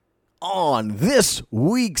On this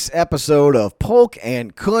week's episode of Polk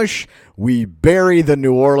and Kush, we bury the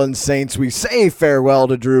New Orleans Saints, we say farewell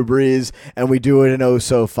to Drew Brees, and we do it in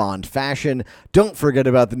oh-so-fond fashion. Don't forget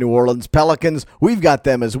about the New Orleans Pelicans. We've got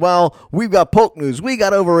them as well. We've got Polk News. We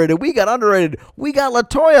got overrated. We got underrated. We got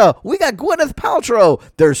LaToya. We got Gwyneth Paltrow.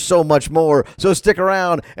 There's so much more, so stick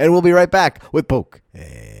around, and we'll be right back with Polk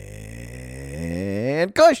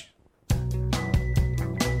and Kush.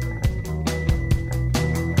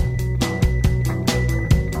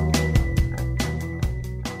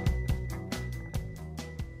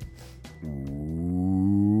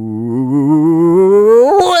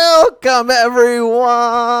 Welcome,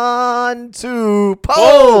 everyone, to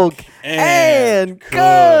Polk and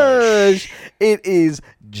Kush. It is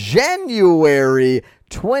January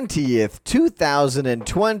 20th,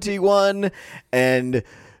 2021, and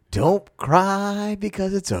don't cry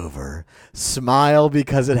because it's over. Smile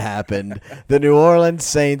because it happened. The New Orleans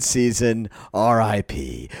Saints season,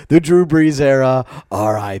 R.I.P. The Drew Brees era,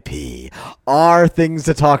 R.I.P. Our things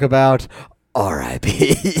to talk about,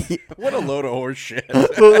 R.I.P. What a load of horse shit.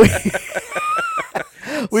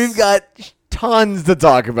 We've got tons to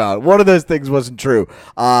talk about. One of those things wasn't true.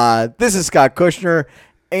 This is Scott Kushner.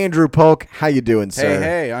 Andrew Polk, how you doing, sir?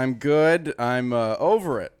 Hey, I'm good. I'm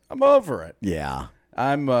over it. I'm over it. Yeah.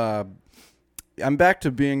 I'm back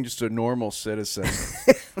to being just a normal citizen.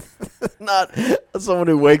 Not someone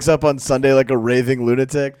who wakes up on Sunday like a raving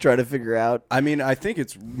lunatic trying to figure out. I mean, I think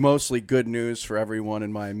it's mostly good news for everyone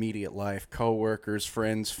in my immediate life, coworkers,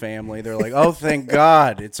 friends, family. They're like, oh, thank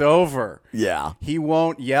God, it's over. Yeah. He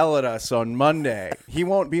won't yell at us on Monday. He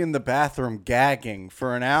won't be in the bathroom gagging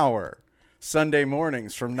for an hour Sunday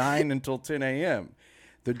mornings from 9 until 10 a.m.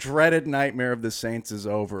 The dreaded nightmare of the Saints is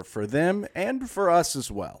over for them and for us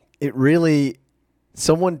as well. It really...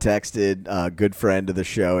 Someone texted, a good friend of the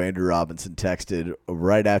show, Andrew Robinson, texted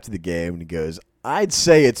right after the game, and he goes, I'd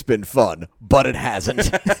say it's been fun, but it hasn't.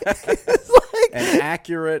 It's like, an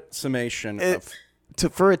accurate summation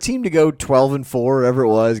for a team to go 12-4, whatever it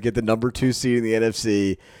was, get the number 2 seed in the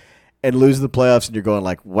NFC, and lose the playoffs, and you're going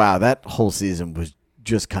like, wow, that whole season was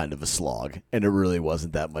just kind of a slog, and it really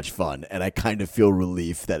wasn't that much fun, and I kind of feel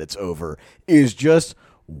relief that it's over, is just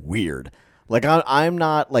weird. Like, I'm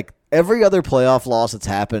not, like, every other playoff loss that's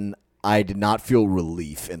happened, I did not feel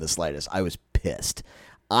relief in the slightest. I was pissed.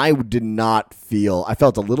 I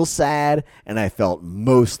felt a little sad, and I felt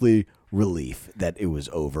mostly relief that it was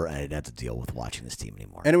over and I didn't have to deal with watching this team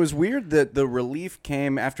anymore. And it was weird that the relief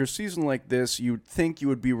came after a season like this. You'd think you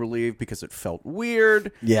would be relieved because it felt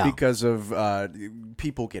weird, because of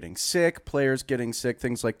people getting sick, players getting sick,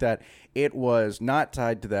 things like that. It was not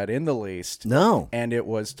tied to that in the least. No. And it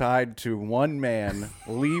was tied to one man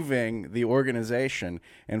leaving the organization.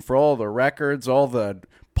 And for all the records, all the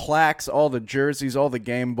plaques, all the jerseys, all the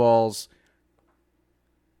game balls,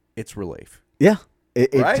 it's relief. Yeah.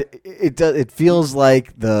 Right? It feels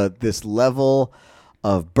like this level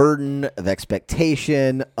of burden, of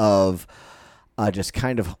expectation, of just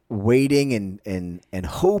kind of waiting and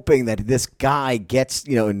hoping that this guy gets,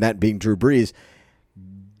 and that being Drew Brees,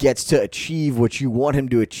 gets to achieve what you want him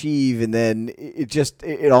to achieve, and then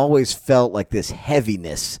it always felt like this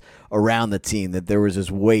heaviness around the team, that there was this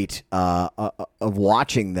weight of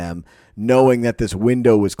watching them, knowing that this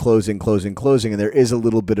window was closing, and there is a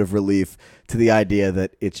little bit of relief to the idea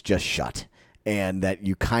that it's just shut and that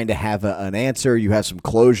you kind of have an answer, you have some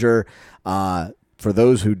closure. For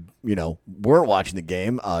those who weren't watching the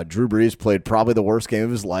game, Drew Brees played probably the worst game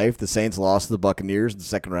of his life. The Saints lost to the Buccaneers in the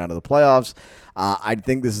second round of the playoffs. I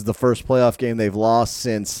think this is the first playoff game they've lost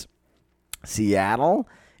since Seattle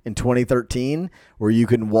in 2013, where you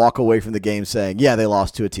can walk away from the game saying, yeah, they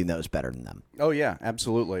lost to a team that was better than them. Oh, yeah,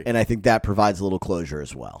 absolutely. And I think that provides a little closure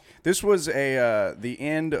as well. This was the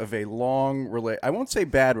end of a long I won't say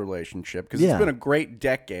bad relationship, because it's been a great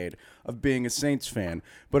decade of being a Saints fan,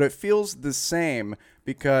 but it feels the same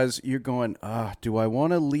because you're going, do I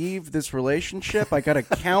want to leave this relationship? I got to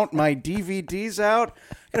count my DVDs out.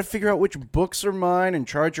 I got to figure out which books are mine and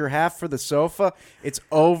charge her half for the sofa. It's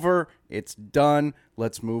over. It's done.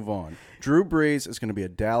 Let's move on. Drew Brees is going to be a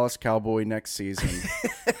Dallas Cowboy next season.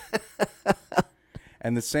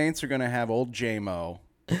 And the Saints are going to have old J-Mo.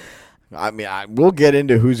 I mean, we'll get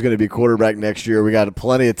into who's going to be quarterback next year. We got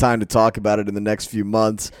plenty of time to talk about it in the next few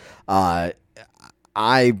months. I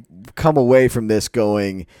come away from this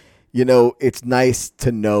going, it's nice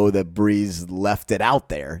to know that Brees left it out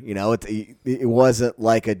there. It wasn't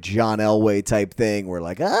like a John Elway type thing where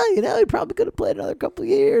like, he probably could have played another couple of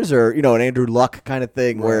years, or, an Andrew Luck kind of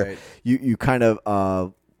thing, right, where you kind of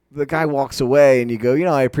the guy walks away and you go,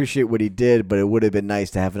 I appreciate what he did, but it would have been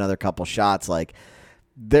nice to have another couple shots. Like,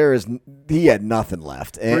 he had nothing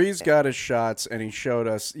left. Brees got his shots, and he showed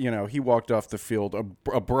us, he walked off the field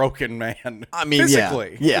a broken man. I mean,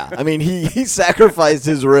 physically. Yeah. I mean, he sacrificed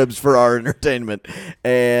his ribs for our entertainment.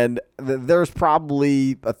 And there's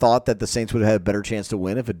probably a thought that the Saints would have had a better chance to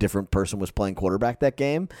win if a different person was playing quarterback that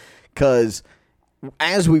game. Because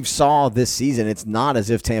as we've saw this season, it's not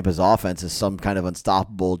as if Tampa's offense is some kind of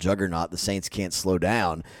unstoppable juggernaut the Saints can't slow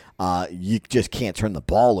down. You just can't turn the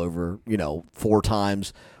ball over, 4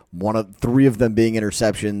 times, 3 of them being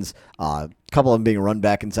interceptions, a couple of them being run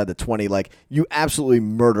back inside the 20. Like, you absolutely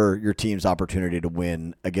murder your team's opportunity to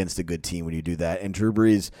win against a good team when you do that. And Drew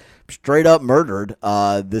Brees straight up murdered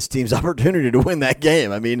this team's opportunity to win that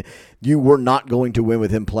game. I mean, you were not going to win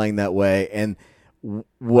with him playing that way. And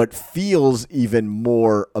what feels even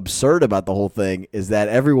more absurd about the whole thing is that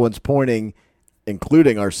everyone's pointing,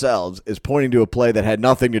 including ourselves, is pointing to a play that had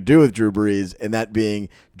nothing to do with Drew Brees, and that being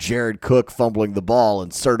Jared Cook fumbling the ball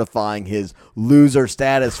and certifying his loser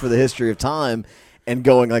status for the history of time and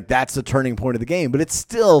going like that's the turning point of the game. But it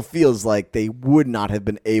still feels like they would not have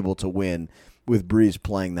been able to win with Brees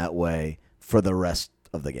playing that way for the rest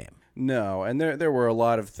of the game. No, and there were a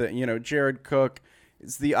lot of things. Jared Cook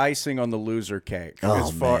is the icing on the loser cake.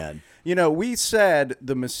 Oh, man. We said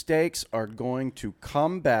the mistakes are going to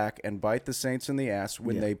come back and bite the Saints in the ass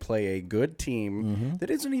when they play a good team that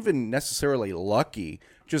isn't even necessarily lucky,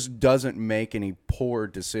 just doesn't make any poor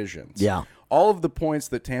decisions. Yeah. All of the points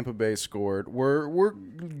that Tampa Bay scored were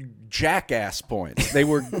jackass points. They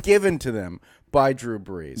were given to them by Drew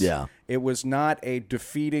Brees. Yeah. It was not a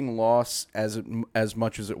defeating loss as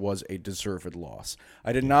much as it was a deserved loss.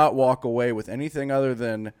 I did not walk away with anything other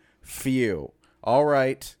than, phew. All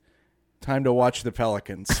right, time to watch the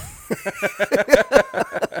Pelicans.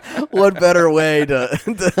 What better way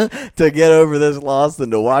to get over this loss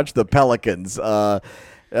than to watch the Pelicans?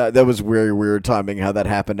 That was very weird timing how that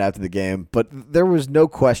happened after the game. But there was no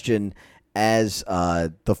question as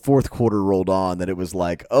the fourth quarter rolled on that it was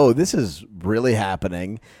like, oh, this is really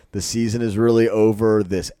happening. The season is really over.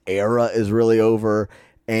 This era is really over.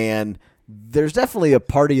 And there's definitely a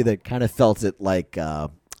party that kind of felt it like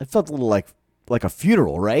it felt a little like a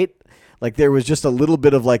funeral, right? Like there was just a little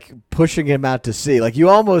bit of like pushing him out to sea. Like you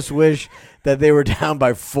almost wish that they were down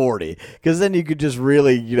by 40 because then you could just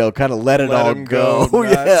really, kind of let it all go.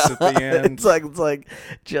 Nuts at the end. It's like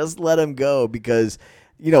just let him go because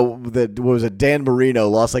Dan Marino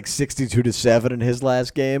lost like 62-7 in his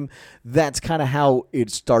last game. That's kind of how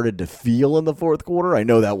it started to feel in the fourth quarter. I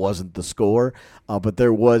know that wasn't the score, but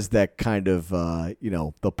there was that kind of,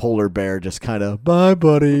 the polar bear just kind of, bye,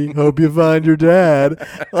 buddy. Hope you find your dad.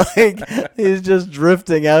 Like he's just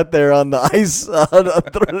drifting out there on the ice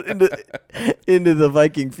into the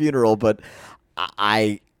Viking funeral. But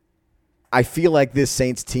I feel like this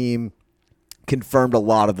Saints team confirmed a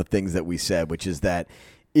lot of the things that we said, which is that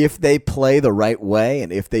if they play the right way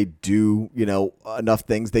and if they do, enough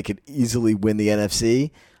things, they could easily win the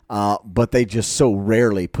NFC. But they just so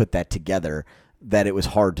rarely put that together that it was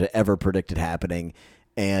hard to ever predict it happening.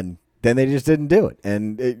 And then they just didn't do it.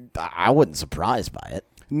 And I wasn't surprised by it.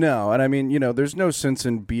 No, and I mean, there's no sense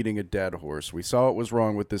in beating a dead horse. We saw what was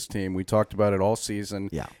wrong with this team. We talked about it all season.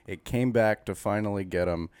 Yeah. It came back to finally get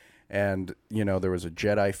them. And, there was a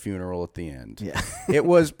Jedi funeral at the end. Yeah.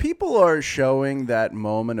 People are showing that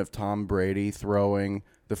moment of Tom Brady throwing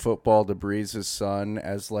the football to Brees' son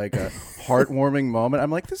as like a heartwarming moment. I'm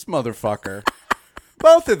like, this motherfucker.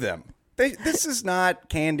 Both of them. This is not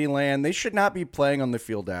Candyland. They should not be playing on the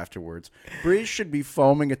field afterwards. Brees should be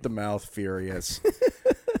foaming at the mouth, furious.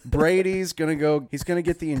 Brady's going to go. He's going to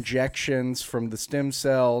get the injections from the stem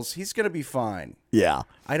cells. He's going to be fine. Yeah.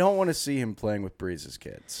 I don't want to see him playing with Brees'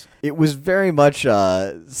 kids. It was very much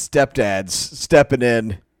stepdads stepping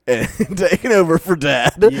in and taking over for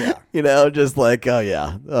dad. Yeah. Just like, oh,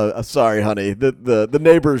 yeah. Sorry, honey. The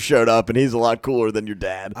neighbors showed up, and he's a lot cooler than your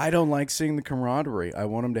dad. I don't like seeing the camaraderie. I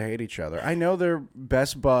want them to hate each other. I know they're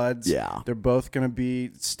best buds. Yeah. They're both going to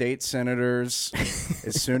be state senators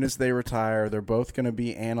as soon as they retire. They're both going to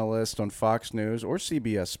be analysts on Fox News or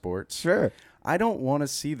CBS Sports. Sure. I don't want to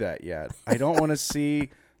see that yet. I don't want to see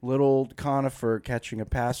little Conifer catching a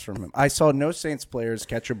pass from him. I saw no Saints players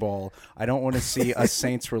catch a ball. I don't want to see a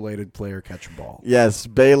Saints-related player catch a ball. Yes,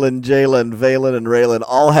 Balin, Jalen, Valen, and Raylan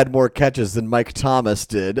all had more catches than Mike Thomas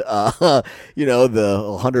did. The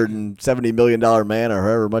 $170 million man or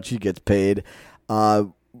however much he gets paid.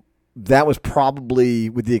 That was probably,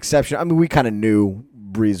 with the exception, I mean, we kind of knew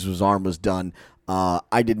Brees' arm was done.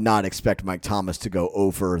 I did not expect Mike Thomas to go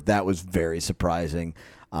over. That was very surprising.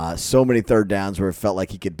 So many third downs where it felt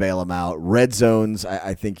like he could bail him out. Red zones,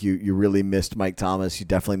 I think you really missed Mike Thomas. You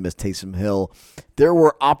definitely missed Taysom Hill. There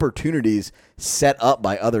were opportunities set up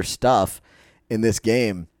by other stuff in this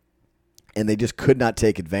game, and they just could not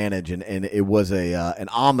take advantage. And it was an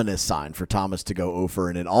ominous sign for Thomas to go over,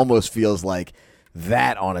 and it almost feels like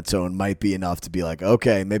that on its own might be enough to be like,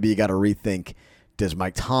 okay, maybe you got to rethink, does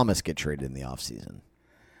Mike Thomas get traded in the offseason?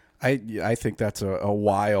 I think that's a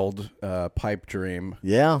wild pipe dream.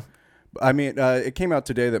 Yeah. I mean, it came out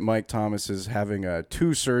today that Mike Thomas is having 2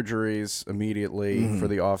 surgeries immediately for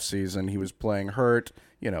the offseason. He was playing hurt,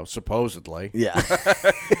 supposedly. Yeah.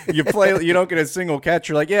 You don't get a single catch.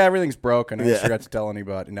 You're like, yeah, everything's broken. I just forgot to tell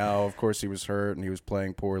anybody. No, of course he was hurt and he was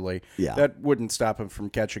playing poorly. Yeah. That wouldn't stop him from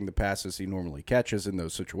catching the passes he normally catches in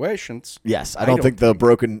those situations. Yes, I don't think the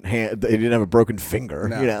broken hand. He didn't have a broken finger.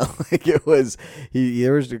 No. Like it was.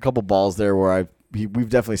 There was a couple balls there where we've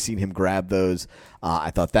definitely seen him grab those.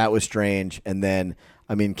 I thought that was strange. And then,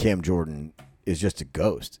 Cam Jordan is just a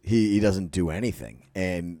ghost. He doesn't do anything,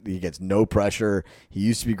 and he gets no pressure. He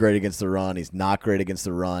used to be great against the run. He's not great against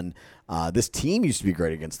the run. This team used to be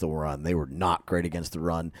great against the run. They were not great against the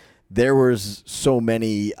run. There was so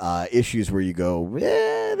many issues where you go,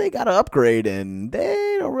 they got to upgrade, and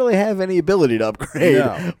they don't really have any ability to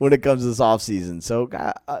upgrade when it comes to this offseason. So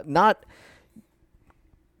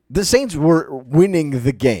the Saints were winning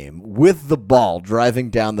the game with the ball driving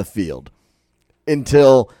down the field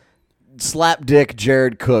until slapdick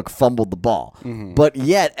Jared Cook fumbled the ball. Mm-hmm. But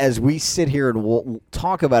yet, as we sit here and we'll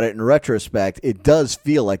talk about it in retrospect, it does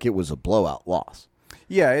feel like it was a blowout loss.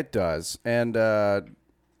 Yeah, it does. And,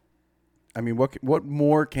 what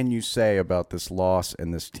more can you say about this loss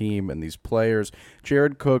and this team and these players?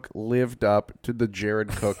 Jared Cook lived up to the Jared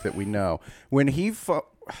Cook that we know. When he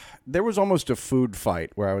there was almost a food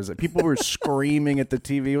fight where people were screaming at the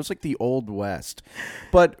TV. It was like the Old West.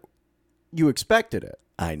 But you expected it.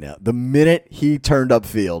 I know. The minute he turned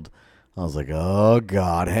upfield, I was like, oh,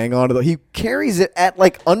 God, hang on to he carries it at,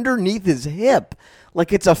 underneath his hip.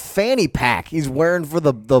 Like it's a fanny pack he's wearing for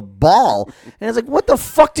the ball. And it's like, what the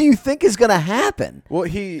fuck do you think is going to happen? Well,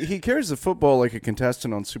 he carries the football like a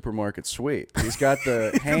contestant on Supermarket Sweep. He's got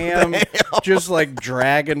the ham just,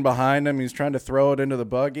 dragging behind him. He's trying to throw it into the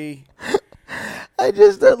buggy. I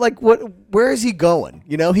just where is he going?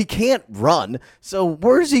 He can't run. So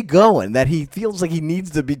where is he going that he feels like he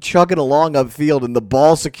needs to be chugging along upfield and the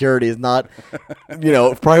ball security is not,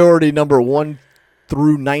 priority number 1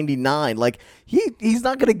 through 99. He's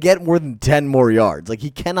not going to get more than 10 more yards.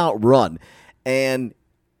 He cannot run. And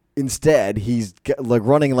instead, he's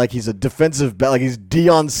running like he's a defensive back, like he's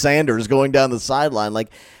Deion Sanders going down the sideline.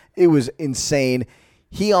 It was insane.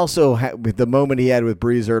 He also had, with the moment he had with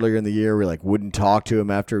Breeze earlier in the year, we wouldn't talk to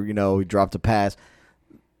him after he dropped a pass.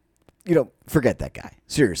 Forget that guy.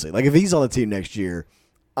 Seriously, if he's on the team next year,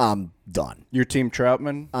 I'm done. Your team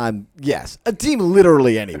Troutman? Yes, a team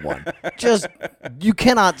literally anyone. Just you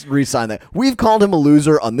cannot re-sign that. We've called him a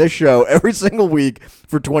loser on this show every single week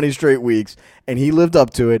for 20 straight weeks, and he lived up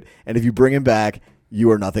to it. And if you bring him back, you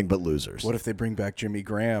are nothing but losers. What if they bring back Jimmy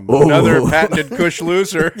Graham? Ooh. Another patented Kush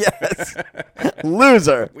loser. Yes.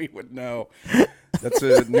 Loser. We would know. That's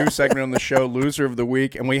a new segment on the show, Loser of the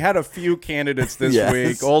Week. And we had a few candidates this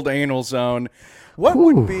week. Old Anal Zone.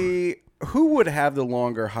 Who would have the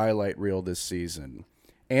longer highlight reel this season?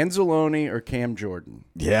 Anzalone or Cam Jordan?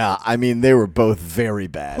 Yeah, they were both very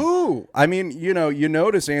bad. Who? You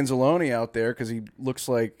notice Anzalone out there because he looks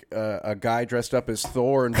like a guy dressed up as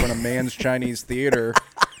Thor in front of Man's Chinese Theater,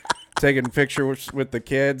 taking pictures with the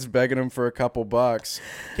kids, begging them for a couple bucks.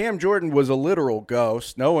 Cam Jordan was a literal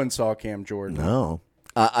ghost. No one saw Cam Jordan. No.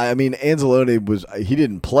 Anzalone he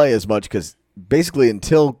didn't play as much because basically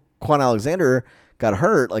until Quan Alexander got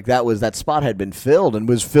hurt, that spot had been filled and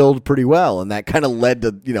was filled pretty well, and that kind of led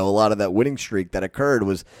to a lot of that winning streak that occurred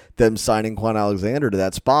was them signing Quan Alexander to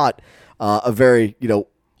that spot. A very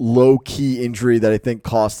low key injury that I think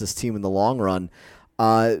cost this team in the long run.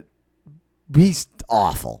 He's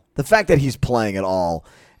awful. The fact that he's playing at all,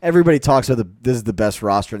 everybody talks about this is the best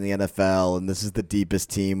roster in the NFL and this is the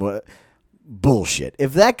deepest team. Bullshit.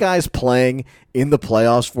 If that guy's playing in the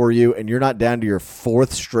playoffs for you and you're not down to your 4th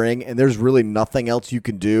string and there's really nothing else you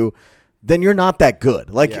can do, then you're not that good.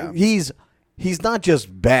 He's not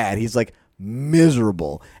just bad. He's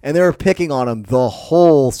miserable. And they were picking on him the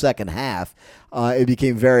whole second half. It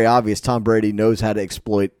became very obvious Tom Brady knows how to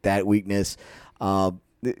exploit that weakness.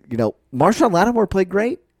 Marshawn Lattimore played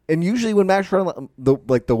great. And usually when Marshawn,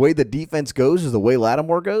 the way the defense goes is the way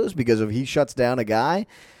Lattimore goes because if he shuts down a guy.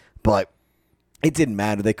 But it didn't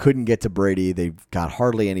matter. They couldn't get to Brady. They got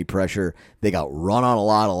hardly any pressure. They got run on a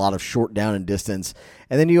lot of short down and distance.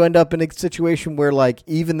 And then you end up in a situation where, like,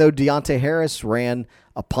 even though Deontay Harris ran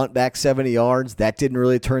a punt back 70 yards, that didn't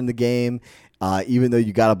really turn the game. Even though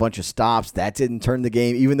you got a bunch of stops, that didn't turn the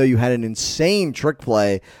game. Even though you had an insane trick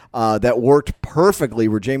play that worked perfectly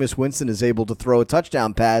where Jameis Winston is able to throw a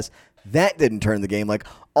touchdown pass, that didn't turn the game. Like,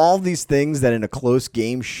 all these things that in a close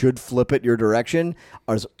game should flip it your direction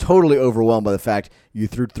are totally overwhelmed by the fact you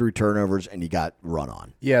threw 3 turnovers and you got run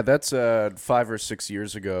on. Yeah, that's 5 or 6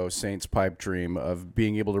 years ago Saints' pipe dream of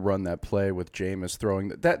being able to run that play with Jameis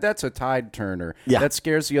throwing. That's a tide turner. Yeah. That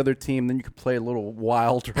scares the other team. Then you could play a little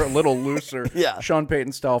wilder, a little looser Yeah. Sean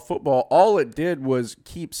Payton-style football. All it did was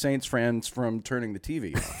keep Saints fans from turning the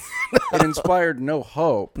TV off. It inspired no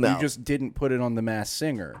hope. No. You just didn't put it on the Masked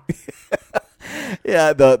Singer.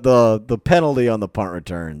 Yeah, the penalty on the punt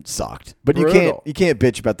return sucked, but Brutal. you can't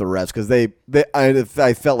bitch about the refs because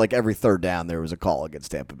I felt like every third down there was a call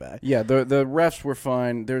against Tampa Bay. Yeah, the refs were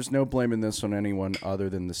fine. There's no blaming this on anyone other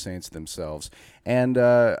than the Saints themselves. And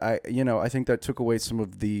I think that took away some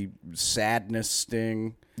of the sadness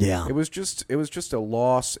sting. Yeah. It was just a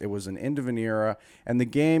loss. It was an end of an era, and the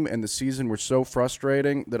game and the season were so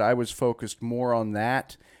frustrating that I was focused more on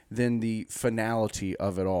that than the finality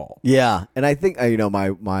of it all. Yeah, and I think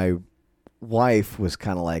my wife was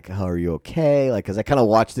kind of like, "How are you okay?" Like, because I kind of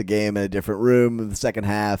watched the game in a different room in the second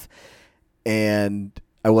half, and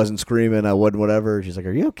I wasn't screaming, I wasn't whatever. She's like,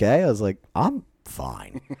 "Are you okay?" I was like, "I'm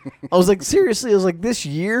fine." I was like, seriously, I was like, this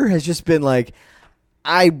year has just been like,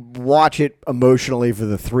 I watch it emotionally for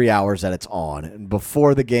the 3 hours that it's on, and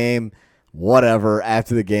before the game, whatever.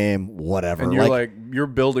 After the game, whatever. And you're like you're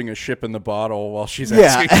building a ship in the bottle while she's Yeah.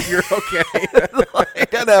 asking if you're okay.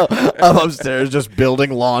 Like, I know. I'm upstairs just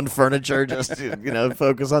building lawn furniture just to,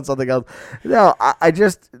 focus on something else. No, I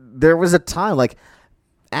just, there was a time, like,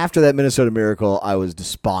 after that Minnesota Miracle, I was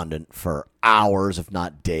despondent for hours, if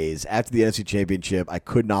not days. After the NFC Championship, I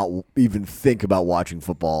could not even think about watching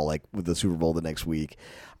football, like, with the Super Bowl the next week.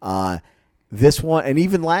 This one, and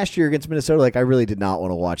even last year against Minnesota, like, I really did not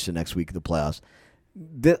want to watch the next week of the playoffs.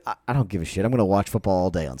 I don't give a shit. I'm going to watch football all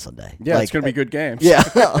day on Sunday. Yeah, like, it's going to be good games. Yeah.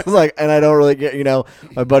 I was like, and I don't really get,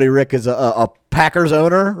 my buddy Rick is a Packers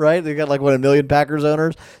owner, right? They got like, 1 million Packers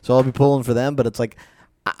owners. So I'll be pulling for them. But it's like,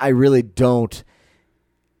 I really don't.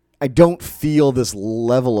 I don't feel this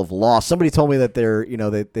level of loss. Somebody told me that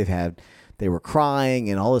they were crying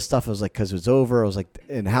and all this stuff. I was like, because it was over. I was like,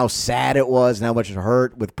 and how sad it was and how much it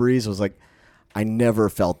hurt with Breeze. I was like, I never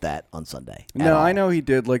felt that on Sunday. No, I know he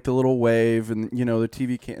did, like the little wave and, the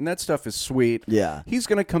TV and that stuff is sweet. Yeah. He's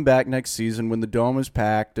going to come back next season when the dome is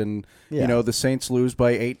packed and, the Saints lose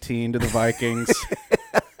by 18 to the Vikings.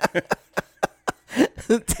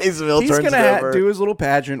 Taysom He's turns going it over. to do his little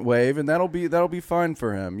pageant wave, and that'll be fun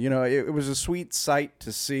for him. It was a sweet sight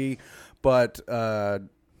to see, but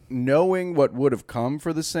knowing what would have come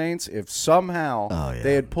for the Saints if somehow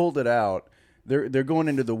they had pulled it out, they're going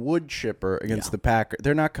into the wood chipper against the Packers.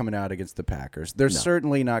 They're not coming out against the Packers. They're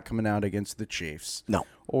certainly not coming out against the Chiefs. No.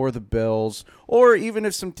 Or the Bills, or even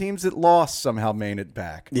if some teams that lost somehow made it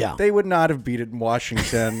back. Yeah. They would not have beaten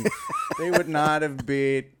Washington. They would not have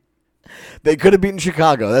beat. They could have beaten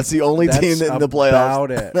Chicago. That's the only team in the playoffs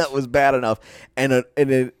about it. that was bad enough. And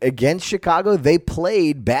against Chicago, they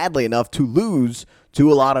played badly enough to lose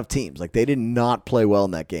to a lot of teams. Like, they did not play well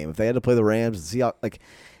in that game. If they had to play the Rams and Seahawks, like,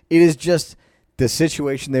 it is just the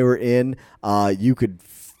situation they were in. You could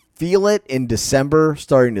feel it in December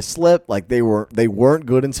starting to slip. Like, they weren't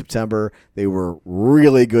good in September. They were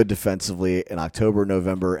really good defensively in October,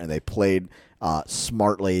 November, and they played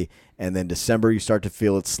smartly. And then December, you start to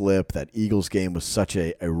feel it slip. That Eagles game was such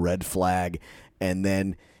a red flag. And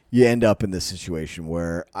then you end up in this situation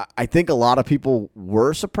where I think a lot of people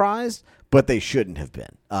were surprised, but they shouldn't have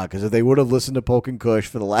been. Because if they would have listened to Polk and Kush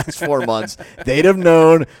for the last 4 months, they'd have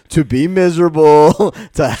known to be miserable.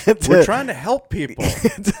 We're trying to help people.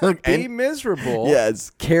 Be miserable. Yes,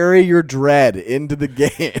 carry your dread into the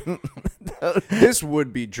game. This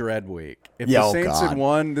would be dread week. If Yeah, the oh, Saints God. had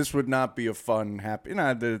won, this would not be a fun, happy.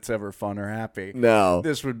 Not that it's ever fun or happy. No.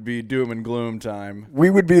 This would be doom and gloom time. We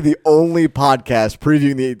would be the only podcast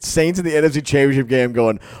previewing the Saints in the NFC Championship game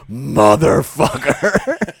going, motherfucker.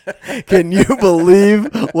 Can you believe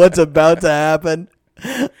what's about to happen?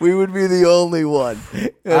 We would be the only one. I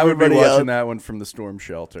would be Everybody watching else- that one from the storm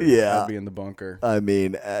shelter. Yeah. I'd be in the bunker. I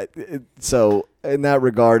mean, so in that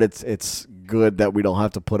regard, it's good that we don't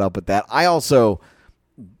have to put up with that. I also,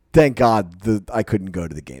 thank God I couldn't go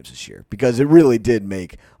to the games this year because it really did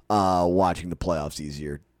make watching the playoffs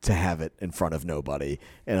easier to have it in front of nobody,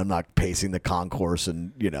 and I'm not pacing the concourse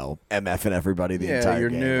and MFing everybody the entire you're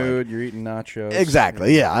game. nude. You're eating nachos.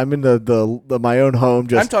 Exactly. Yeah, I'm in the my own home.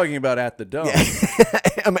 I'm talking about at the Dome.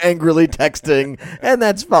 I'm angrily texting, and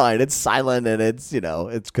that's fine. It's silent and it's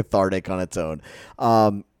cathartic on its own.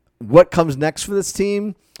 What comes next for this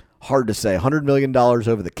team? Hard to say. $100 million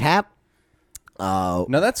over the cap. Now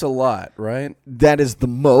that's a lot, right? That is the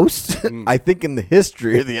most, I think, in the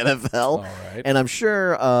history of the NFL. All right. And I'm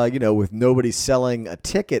sure, with nobody selling a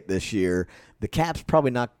ticket this year, the cap's probably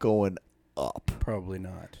not going up. Probably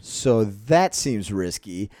not. So that seems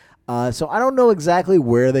risky. So I don't know exactly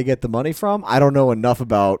where they get the money from. I don't know enough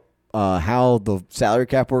about how the salary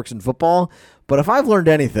cap works in football. But if I've learned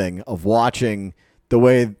anything of watching the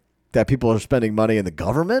way that people are spending money in the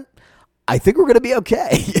government, I think we're going to be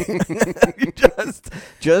okay.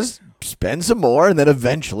 just spend some more, and then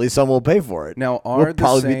eventually someone will pay for it. Now, we'll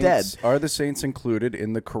probably be dead. Are the Saints included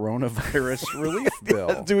in the coronavirus relief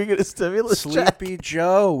bill? Do we get a stimulus Sleepy check?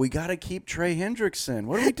 Joe, we got to keep Trey Hendrickson.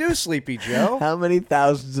 What do we do, Sleepy Joe? How many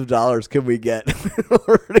thousands of dollars can we get?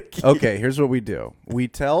 Okay, here's what we do. We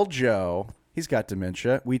tell Joe, he's got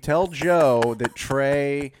dementia. We tell Joe that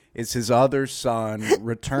Trey is his other son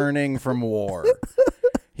returning from war.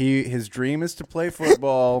 His dream is to play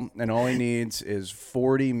football, and all he needs is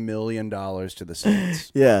 $40 million to the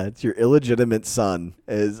Saints. Yeah, it's your illegitimate son.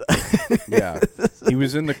 Yeah, he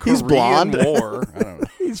was in the He's Korean blonde. War. I don't know.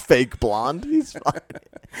 He's fake blonde. He's fine.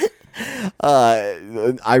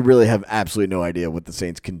 I really have absolutely no idea what the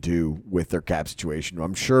Saints can do with their cap situation.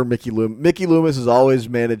 I'm sure Mickey Loomis has always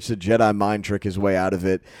managed to Jedi mind trick his way out of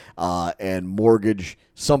it and mortgage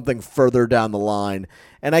something further down the line.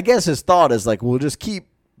 And I guess his thought is we'll just keep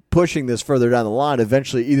pushing this further down the line.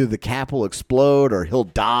 Eventually, either the cap will explode or he'll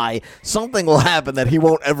die. Something will happen that he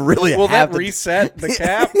won't ever really Will have that reset the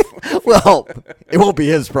cap? Well, it won't be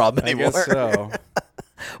his problem anymore. I guess so.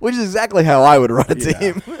 Which is exactly how I would run a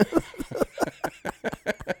team.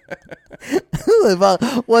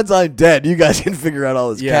 Once I'm dead, you guys can figure out all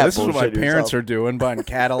this cap. Yeah, this is what my bullshit parents yourself. are doing, buying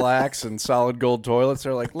Cadillacs and solid gold toilets.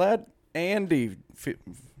 They're like, let Andy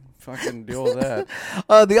fucking deal with that.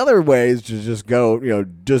 The other way is to just go,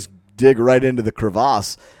 just dig right into the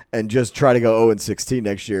crevasse and just try to go 0-16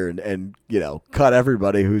 next year and cut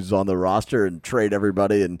everybody who's on the roster and trade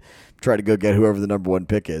everybody and try to go get whoever the number one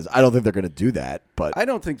pick is. I don't think they're going to do that, but I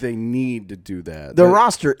don't think they need to do that. The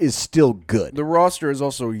roster is still good. The roster is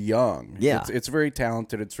also young. Yeah. It's very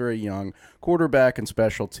talented. It's very young. Quarterback and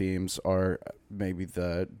special teams are maybe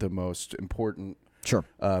the most important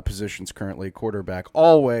positions currently. Quarterback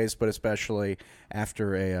always, but especially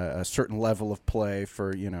after a certain level of play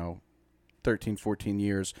for, 13, 14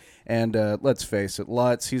 years. And let's face it,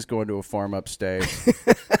 Lutz, he's going to a farm upstate.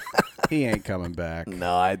 He ain't coming back.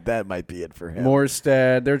 No, that might be it for him.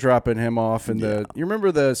 Morstead, they're dropping him off in the. You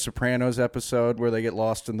remember the Sopranos episode where they get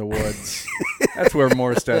lost in the woods? That's where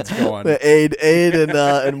Morstead's going. The Aide and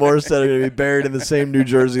Morstead are going to be buried in the same New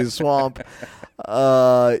Jersey swamp.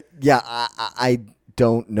 I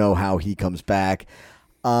don't know how he comes back.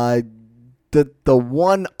 The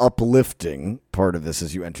one uplifting part of this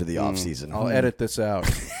as you enter the offseason. I'll edit this out.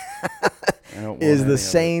 Is the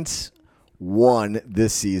Saints won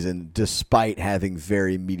this season despite having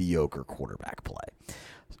very mediocre quarterback play.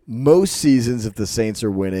 Most seasons, if the Saints are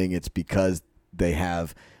winning, it's because they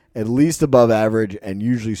have at least above average and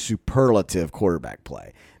usually superlative quarterback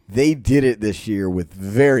play. They did it this year with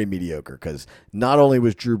very mediocre because not only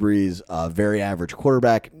was Drew Brees a very average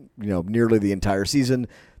quarterback, nearly the entire season,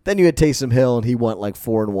 then you had Taysom Hill and he went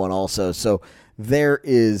 4-1 also. So there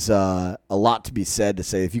is a lot to be said to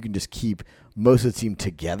say if you can just keep most of the team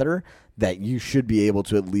together, that you should be able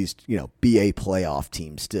to at least, be a playoff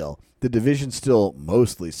team still. The division still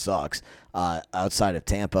mostly sucks outside of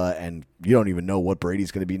Tampa, and you don't even know what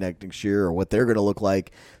Brady's going to be next year or what they're going to look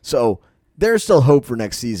like. So there's still hope for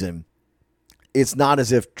next season. It's not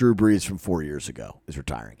as if Drew Brees from 4 years ago is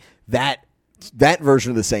retiring. That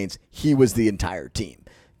version of the Saints, he was the entire team.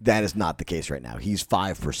 That is not the case right now. He's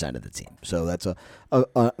 5% of the team. So that's an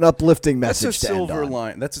uplifting message to end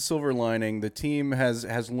on. That's a silver lining. The team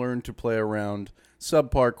has learned to play around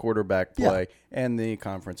subpar quarterback play, and the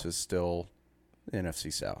conference is still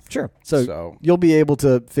NFC South. Sure. So you'll be able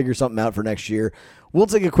to figure something out for next year. We'll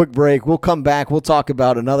take a quick break. We'll come back. We'll talk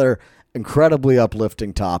about another incredibly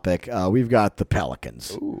uplifting topic. We've got the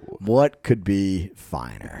Pelicans. Ooh. What could be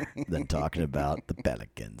finer than talking about the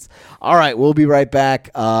Pelicans? All right, we'll be right back.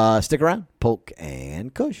 Stick around. Polk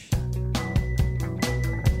and Kush.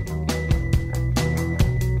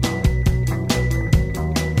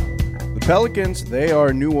 The Pelicans, they are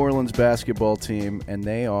a New Orleans basketball team, and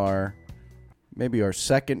they are maybe our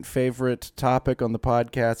second favorite topic on the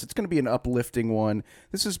podcast. It's going to be an uplifting one.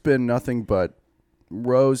 This has been nothing but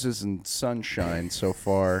roses and sunshine so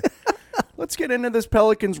far. Let's get into this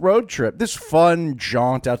Pelicans road trip, this fun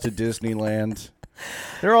jaunt out to Disneyland.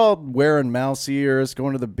 They're all wearing mouse ears,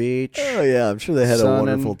 going to the beach. Oh, yeah. I'm sure they had a sunning.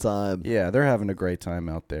 wonderful time. Yeah, they're having a great time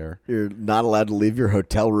out there. You're not allowed to leave your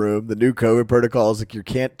hotel room. The new COVID protocols, like you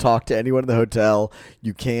can't talk to anyone in the hotel.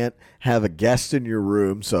 You can't have a guest in your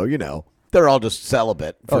room. So, they're all just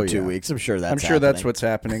celibate for 2 weeks. I'm sure that's what's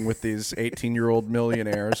happening with these 18-year-old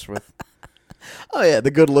millionaires with... Oh, yeah,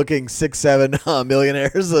 the good-looking 6'7"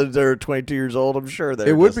 millionaires that are 22 years old. I'm sure they're.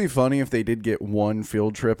 It would be funny if they did get one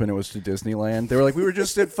field trip and it was to Disneyland. They were like, we were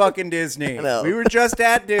just at fucking Disney. We were just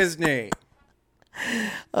at Disney.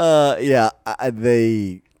 Yeah,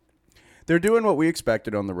 They're doing what we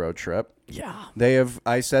expected on the road trip. Yeah.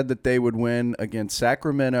 I said that they would win against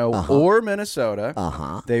Sacramento or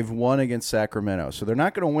Minnesota. They've won against Sacramento. So they're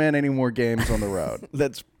not going to win any more games on the road.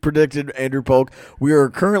 That's predicted, Andrew Polk. We are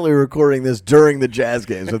currently recording this during the Jazz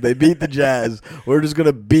game. So if they beat the Jazz, we're just going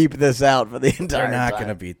to beep this out for the entire time. They're not going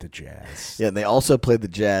to beat the Jazz. Yeah, and they also played the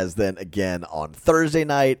Jazz then again on Thursday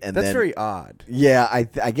night. And That's very odd. Yeah,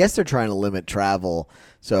 I guess they're trying to limit travel.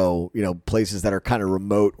 So, places that are kind of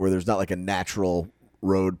remote where there's not like a natural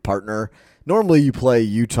road partner. Normally you play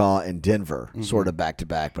Utah and Denver sort of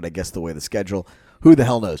back-to-back, but I guess the way the schedule, who the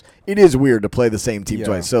hell knows? It is weird to play the same team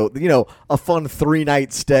twice. So, a fun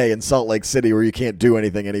 3-night stay in Salt Lake City where you can't do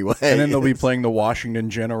anything anyway. And then they'll be playing the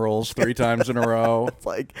Washington Generals 3 times in a row. It's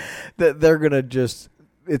like they're going to just...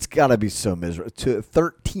 It's got to be so miserable. To a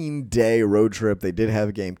 13-day road trip, they did have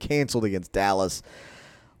a game canceled against Dallas.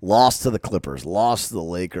 Lost to the Clippers, lost to the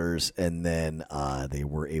Lakers, and then they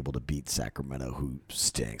were able to beat Sacramento, who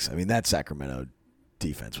stinks. I mean, that Sacramento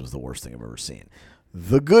defense was the worst thing I've ever seen.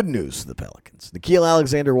 The good news for the Pelicans. Nickeil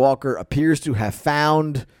Alexander-Walker appears to have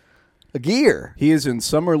found a gear. He is in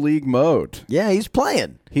summer league mode. Yeah, he's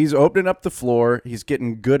playing. He's opening up the floor. He's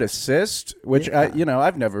getting good assists, which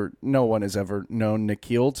no one has ever known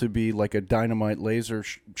Nickeil to be like a dynamite laser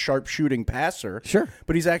sharp shooting passer. Sure.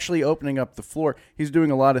 But he's actually opening up the floor. He's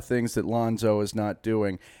doing a lot of things that Lonzo is not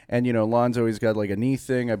doing. And, Lonzo, he's got like a knee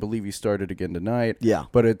thing. I believe he started again tonight. Yeah.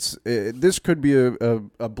 But this could be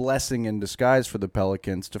a blessing in disguise for the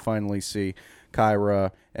Pelicans to finally see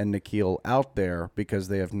Kyra and Nickeil out there because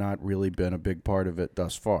they have not really been a big part of it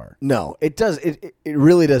thus far. No, it does. It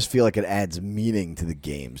really does feel like it adds meaning to the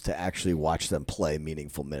games to actually watch them play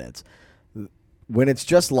meaningful minutes. When it's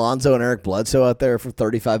just Lonzo and Eric Bledsoe out there for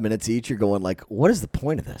 35 minutes each, you're going like, what is the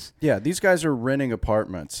point of this? Yeah, these guys are renting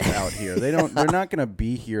apartments out here. They're not going to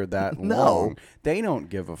be here that long. They don't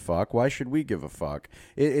give a fuck. Why should we give a fuck?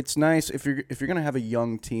 It's nice if you're going to have a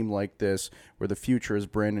young team like this where the future is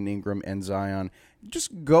Brandon Ingram and Zion,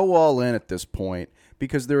 just go all in at this point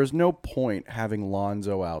because there is no point having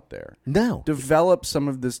Lonzo out there. No. Develop some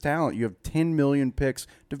of this talent. You have 10 million picks.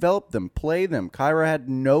 Develop them. Play them. Kyra had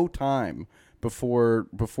no time before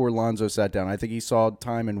Lonzo sat down. I think he saw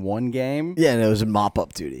time in one game. Yeah, and it was in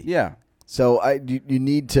mop-up duty. Yeah. So you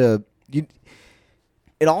need to...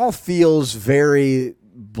 It all feels very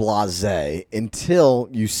blasé until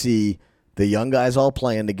you see the young guys all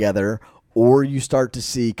playing together or you start to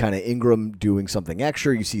see kind of Ingram doing something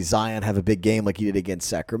extra. You see Zion have a big game like he did against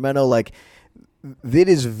Sacramento. Like, it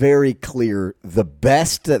is very clear the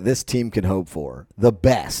best that this team can hope for, the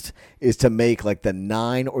best, is to make like the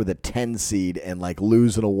 9 or the 10 seed and like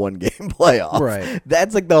lose in a 1-game playoff. Right.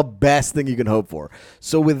 That's like the best thing you can hope for.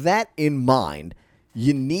 So with that in mind,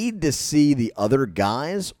 you need to see the other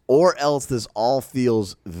guys or else this all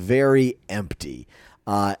feels very empty.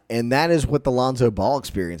 And that is what the Lonzo Ball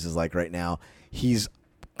experience is like right now. He's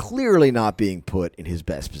clearly not being put in his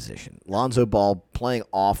best position. Lonzo Ball playing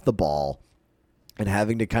off the ball and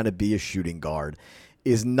having to kind of be a shooting guard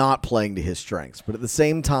is not playing to his strengths. But at the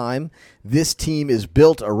same time, this team is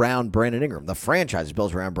built around Brandon Ingram. The franchise is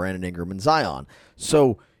built around Brandon Ingram and Zion.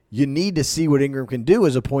 So you need to see what Ingram can do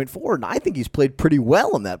as a point forward. And I think he's played pretty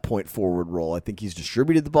well in that point forward role. I think he's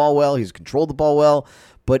distributed the ball well. He's controlled the ball well.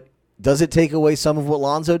 But does it take away some of what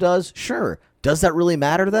Lonzo does? Sure. Does that really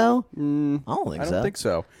matter, though? I don't think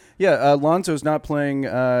so. Yeah, Lonzo's not playing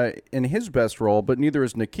in his best role, but neither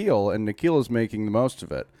is Nickeil, and Nickeil is making the most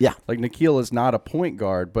of it. Yeah. Like, Nickeil is not a point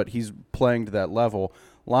guard, but he's playing to that level.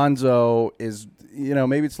 Lonzo is,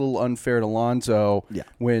 maybe it's a little unfair to Lonzo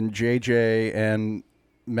when JJ and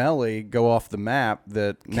Melly go off the map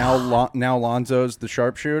that now Lonzo's the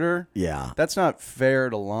sharpshooter. Yeah. That's not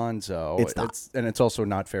fair to Lonzo. It's not. And it's also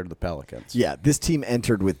not fair to the Pelicans. Yeah, this team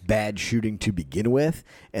entered with bad shooting to begin with,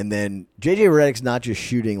 and then JJ Redick's not just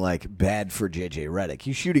shooting like bad for JJ Redick.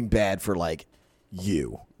 He's shooting bad for like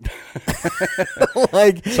you.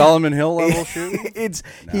 Like Solomon Hill level shooting. He's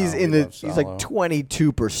like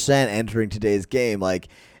 22% entering today's game. Like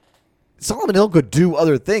Solomon Hill could do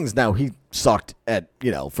other things. Now he sucked at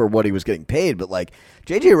for what he was getting paid, but like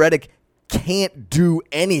JJ Redick can't do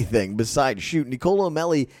anything besides shoot. Nicolo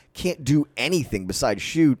Melli can't do anything besides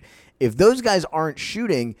shoot. If those guys aren't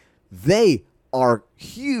shooting, they are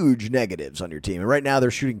huge negatives on your team. And right now they're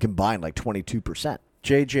shooting combined like 22%.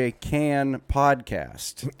 JJ can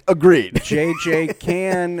podcast. Agreed. JJ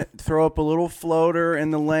can throw up a little floater in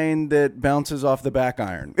the lane that bounces off the back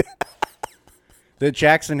iron. That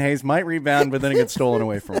Jackson Hayes might rebound, but then it gets stolen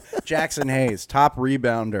away from him. Jackson Hayes, top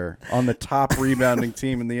rebounder on the top rebounding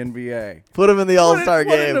team in the NBA. Put him in the All-Star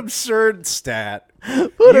game. What an absurd stat.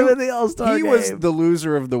 Put him in the All-Star game. He was the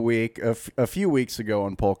loser of the week a few weeks ago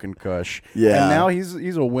on Polk and Kush. Yeah. And now he's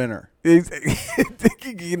a winner. You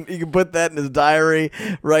can put that in his diary,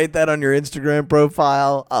 write that on your Instagram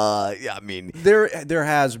profile. Yeah, I mean, there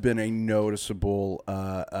has been a noticeable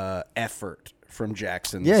effort from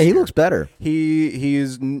Jackson. Yeah, he looks better.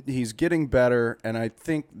 He's getting better, and I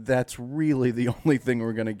think that's really the only thing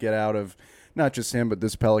we're going to get out of not just him, but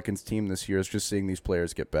this Pelicans team this year is just seeing these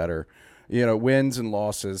players get better. Wins and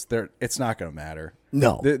losses, it's not going to matter.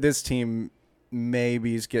 No, this team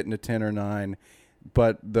maybe is getting to 10 or 9.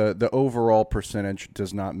 But the overall percentage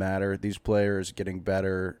does not matter. These players getting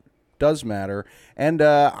better does matter. And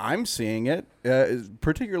I'm seeing it,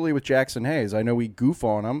 particularly with Jackson Hayes. I know we goof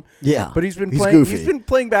on him. Yeah. But he's been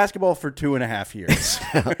playing basketball for 2.5 years.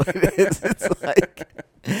 it's like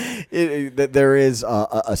there is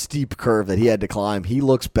a steep curve that he had to climb. He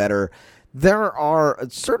looks better. There are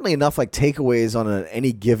certainly enough like takeaways on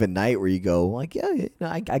any given night where you go like, yeah,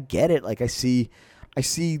 I get it. Like I see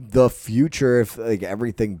the future if like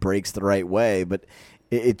everything breaks the right way, but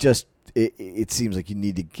it seems like you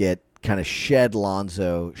need to get kind of shed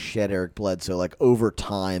Lonzo, shed Eric Bledsoe like over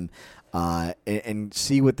time, and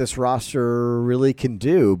see what this roster really can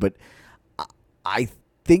do. But I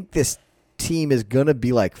think this team is gonna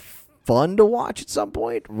be like fun to watch at some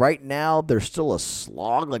point. Right now, they're still a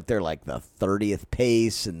slog. Like they're like the 30th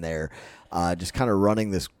pace, and they're just kind of running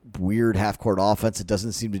this weird half-court offense. It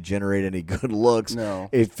doesn't seem to generate any good looks. No.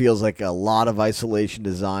 It feels like a lot of isolation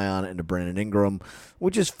to Zion and to Brandon Ingram,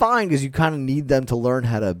 which is fine because you kind of need them to learn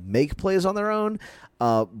how to make plays on their own.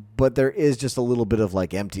 But there is just a little bit of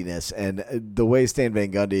like emptiness. And the way Stan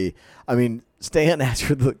Van Gundy, Stan,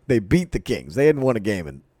 after they beat the Kings, they hadn't won a game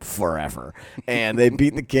in forever, and they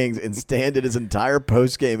beat the Kings, and Stan did his entire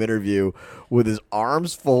post-game interview with his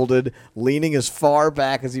arms folded, leaning as far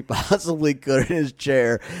back as he possibly could in his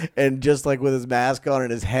chair, and just like with his mask on and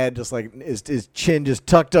his head just like his chin just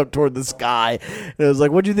tucked up toward the sky. And it was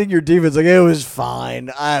like, what do you think your defense? Like, it was fine.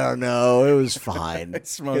 I don't know. It was fine.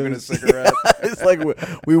 Smoking a cigarette. It's like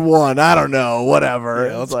we won. I don't know. Whatever.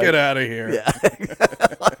 Yeah, let's get out of here.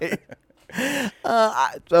 Yeah.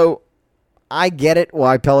 So I get it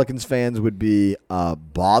why Pelicans fans would be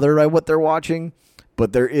bothered by what they're watching,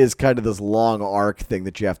 but there is kind of this long arc thing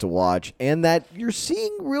that you have to watch, and that you're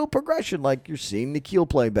seeing real progression. Like you're seeing Nickeil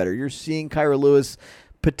play better. You're seeing Kyra Lewis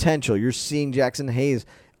potential. You're seeing Jackson Hayes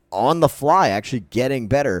on the fly actually getting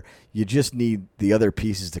better. You just need the other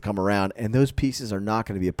pieces to come around, and those pieces are not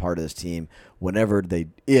going to be a part of this team whenever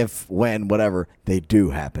whatever they do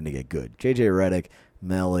happen to get good. JJ Redick,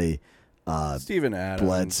 Melli, Steven Adams.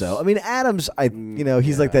 Bledsoe. Adams,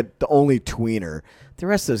 he's like the only tweener. The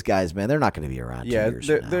rest of those guys, man, they're not going to be around 2 years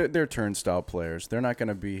from now. They're turnstile players. They're not going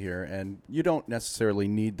to be here, and you don't necessarily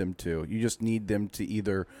need them to. You just need them to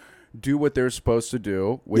either do what they're supposed to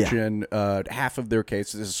do, which in half of their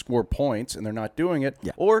cases is score points, and they're not doing it,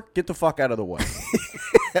 or get the fuck out of the way.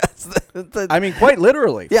 Quite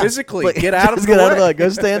literally, physically, get out of the way. Go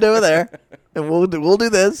stand over there, and we'll do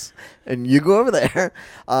this, and you go over there.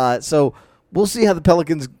 So we'll see how the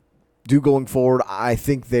Pelicans do going forward. I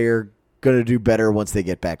think they're going to do better once they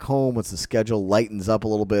get back home, once the schedule lightens up a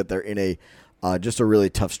little bit. They're in just a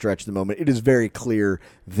really tough stretch at the moment. It is very clear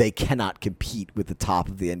they cannot compete with the top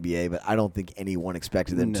of the NBA, but I don't think anyone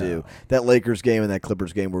expected them to. That Lakers game and that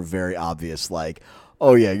Clippers game were very obvious, like,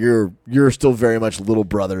 oh yeah, you're still very much little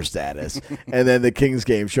brother status. And then the Kings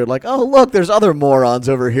game showed like, oh look, there's other morons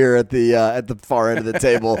over here at the far end of the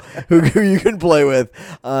table who you can play with.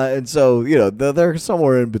 And so they're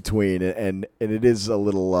somewhere in between, and it is a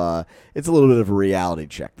little it's a little bit of a reality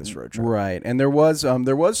check this road trip. Right, and there was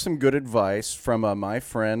some good advice from my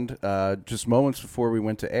friend just moments before we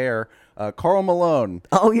went to air. Karl Malone.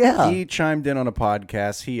 Oh, yeah. He chimed in on a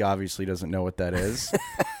podcast. He obviously doesn't know what that is.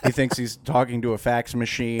 He thinks he's talking to a fax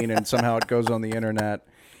machine and somehow it goes on the internet.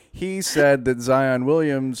 he said that Zion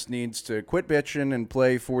Williams needs to quit bitching and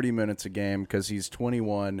play 40 minutes a game because he's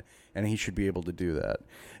 21 and he should be able to do that.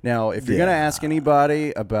 Now, if you're going to ask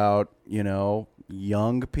anybody about,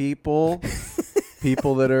 young people,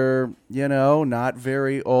 people that are, not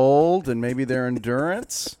very old and maybe their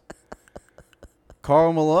endurance,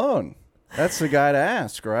 Karl Malone. That's the guy to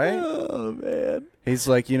ask, right? Oh, man. He's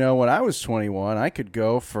like, when I was 21, I could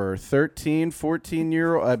go for 13, 14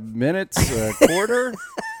 minutes a quarter.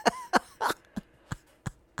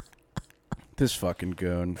 This fucking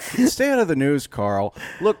goon. Stay out of the news, Carl.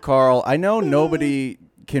 Look, Carl, I know nobody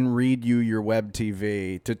can read you your web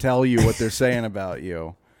TV to tell you what they're saying about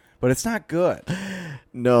you, but it's not good.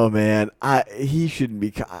 No, man. He shouldn't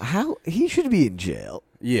be. He should be in jail.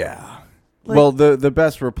 Yeah. Well, the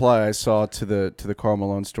best reply I saw to the Karl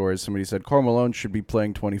Malone story is somebody said Karl Malone should be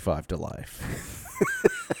playing 25 to life.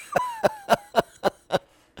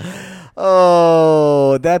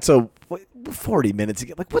 Oh, that's 40 minutes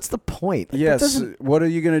again. Like, what's the point? Like, yes. What are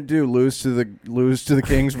you gonna do? Lose to the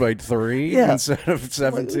Kings by 3 instead of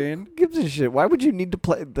 17? Who gives a shit? Why would you need to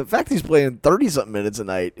play? The fact he's playing 30-something minutes a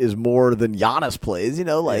night is more than Giannis plays.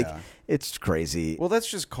 It's crazy. Well, that's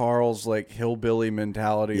just Carl's hillbilly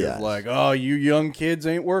mentality of oh, you young kids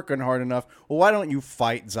ain't working hard enough. Well, why don't you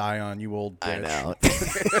fight Zion, you old bitch?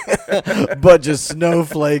 I know. Bunch of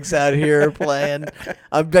snowflakes out here playing.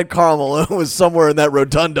 I bet Karl Malone was somewhere in that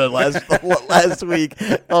rotunda last week,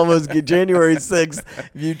 almost January 6th.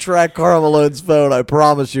 If you track Karl Malone's phone, I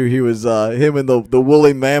promise you he was him and the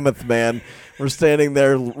woolly mammoth man were standing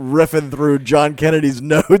there riffing through John Kennedy's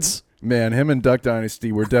notes. Man, him and Duck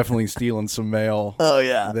Dynasty were definitely stealing some mail. Oh,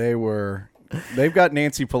 yeah. They've got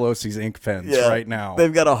Nancy Pelosi's ink pens right now.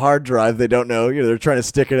 They've got a hard drive they don't know. They're trying to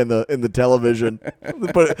stick it in the television.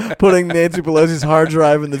 Putting Nancy Pelosi's hard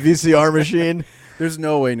drive in the VCR machine. There's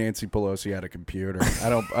no way Nancy Pelosi had a computer. I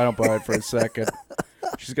don't buy it for a second.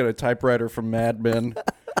 She's got a typewriter from Mad Men.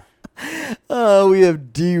 We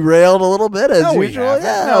have derailed a little bit as usual.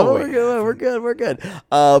 We're good.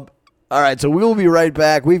 All right, so we will be right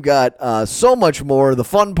back. We've got so much more. The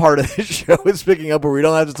fun part of this show is picking up where we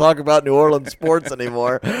don't have to talk about New Orleans sports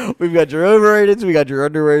anymore. We've got your overrateds, we got your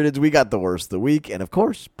underrateds, we got the worst of the week, and of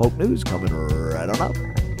course, Polk News coming right on up.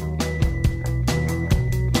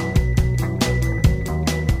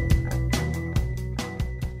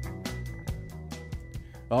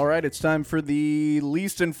 All right, it's time for the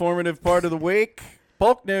least informative part of the week,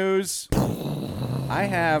 Polk News.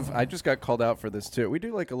 I just got called out for this too. We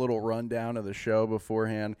do a little rundown of the show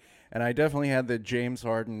beforehand, and I definitely had that James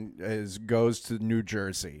Harden goes to New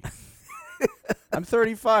Jersey. I'm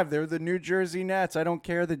 35. They're the New Jersey Nets. I don't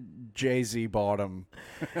care that Jay-Z bought them.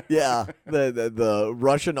 Yeah, the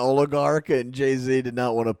Russian oligarch and Jay-Z did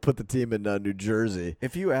not want to put the team in New Jersey.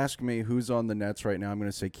 If you ask me who's on the Nets right now, I'm going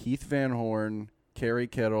to say Keith Van Horn, Kerry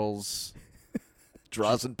Kittles,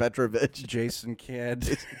 Drazen Petrovic, Jason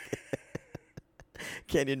Kidd.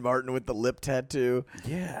 Kenyon Martin with the lip tattoo.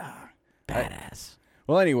 Yeah. Badass.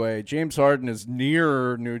 Well, anyway, James Harden is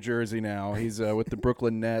near New Jersey now. He's with the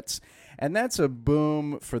Brooklyn Nets. And that's a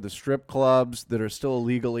boom for the strip clubs that are still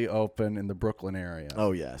legally open in the Brooklyn area.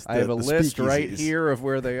 Oh, yes. I have a list right here of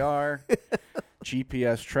where they are.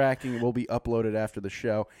 GPS tracking will be uploaded after the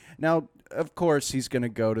show. Now, of course, he's going to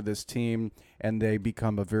go to this team, and they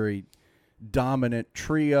become a very dominant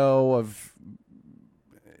trio of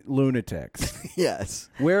lunatics. Yes.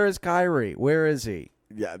 Where is Kyrie? Where is he?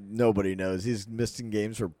 Yeah, nobody knows. He's missing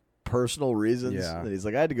games for personal reasons. Yeah. And he's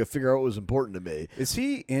like, I had to go figure out what was important to me. Is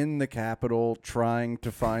he in the Capitol trying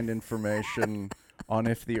to find information on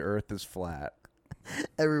if the earth is flat?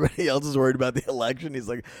 Everybody else is worried about the election. He's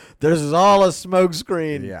like, this is all a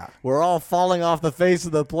smokescreen. Yeah. We're all falling off the face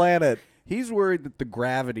of the planet. He's worried that the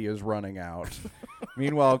gravity is running out.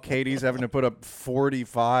 Meanwhile, Katie's having to put up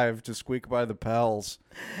 45 to squeak by the Pels.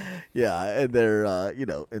 Yeah, and they're,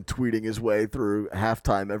 and tweeting his way through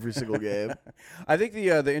halftime every single game. I think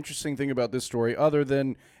the interesting thing about this story, other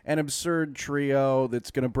than an absurd trio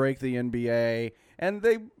that's going to break the NBA, and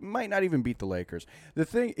they might not even beat the Lakers,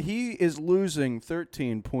 he is losing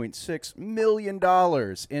 $13.6 million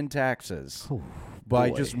in taxes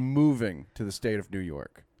by just moving to the state of New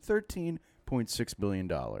York. $13.6 billion.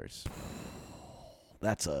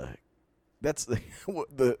 That's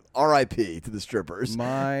the RIP to the strippers.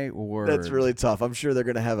 My word. That's really tough. I'm sure they're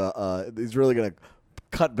going to have he's really going to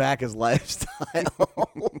cut back his lifestyle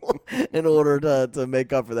in order to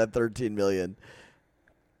make up for that $13 million.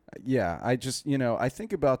 Yeah, I just, I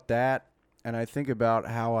think about that, and I think about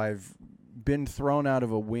how I've been thrown out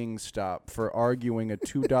of a Wingstop for arguing a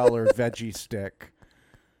 $2 veggie stick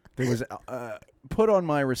There was put on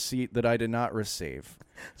my receipt that I did not receive.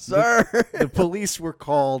 Sir. The police were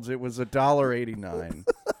called. It was $1.89.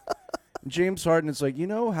 James Harden is like, you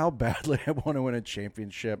know how badly I want to win a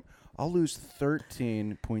championship? I'll lose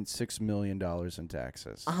 $13.6 million in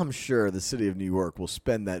taxes. I'm sure the city of New York will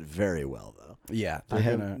spend that very well, though. Yeah. I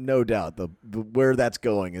have no doubt the where that's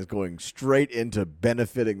going is going straight into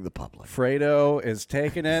benefiting the public. Fredo is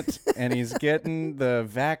taking it, and he's getting the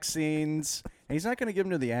vaccines, and he's not going to give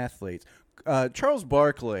them to the athletes. Charles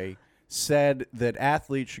Barkley said that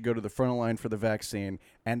athletes should go to the front line for the vaccine,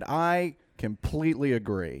 and I completely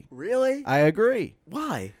agree. Really? I agree.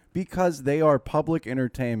 Why? Because they are public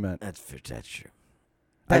entertainment. That's true.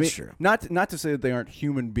 That's true. Not to say that they aren't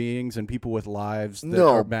human beings and people with lives that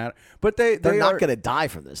are mad, but they're not going to die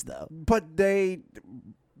from this, though. But the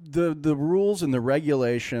rules and the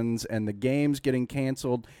regulations and the games getting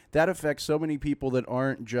canceled, that affects so many people that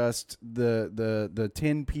aren't just the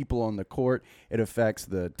 10 people on the court. It affects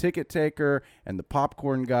the ticket taker and the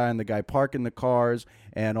popcorn guy and the guy parking the cars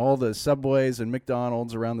and all the Subways and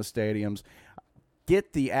McDonald's around the stadiums.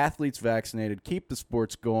 Get the athletes vaccinated. Keep the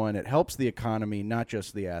sports going. It helps the economy, not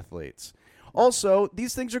just the athletes. Also,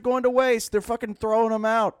 these things are going to waste. They're fucking throwing them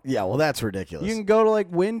out. Yeah, well, that's ridiculous. You can go to like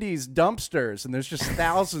Wendy's dumpsters, and there's just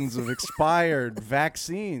thousands of expired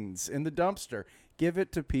vaccines in the dumpster. Give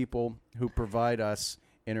it to people who provide us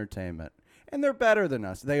entertainment. And they're better than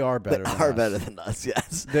us. They are better than us. They are better than us,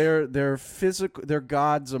 yes. They're physical. They're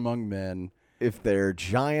gods among men. If they're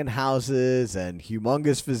giant houses and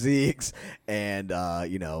humongous physiques and,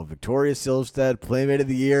 Victoria Silvstedt, Playmate of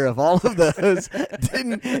the Year, if all of those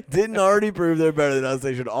didn't already prove they're better than us,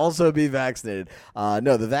 they should also be vaccinated.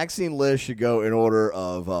 No, the vaccine list should go in order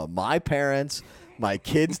of my parents, my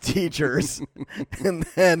kids' teachers, and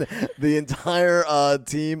then the entire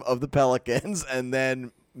team of the Pelicans, and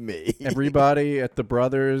then me. Everybody at the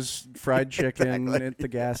Brothers Fried Chicken at the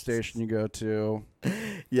gas station you go to.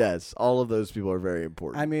 Yes, all of those people are very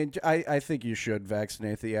important. I mean, I think you should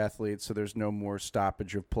vaccinate the athletes so there's no more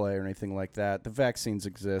stoppage of play or anything like that. The vaccines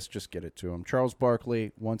exist. Just get it to them. Charles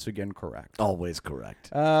Barkley, once again, correct. Always correct.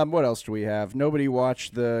 What else do we have? Nobody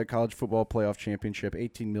watched the College Football Playoff Championship.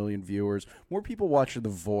 18 million viewers. More people watched The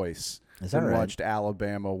Voice than watched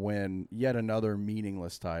Alabama win yet another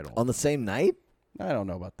meaningless title. On the same night? I don't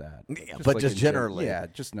know about that. Yeah, but just generally. Yeah,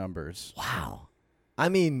 just numbers. Wow. I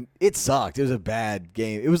mean, it sucked. It was a bad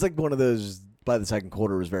game. It was like one of those, by the second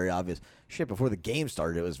quarter, it was very obvious. Shit, before the game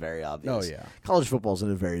started, it was very obvious. Oh, yeah. College football's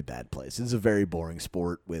in a very bad place. It's a very boring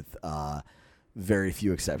sport with very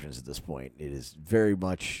few exceptions at this point. It is very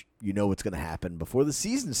much, you know what's going to happen before the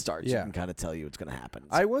season starts. Yeah. You can kind of tell you what's going to happen.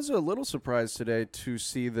 I was a little surprised today to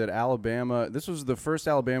see that Alabama, this was the first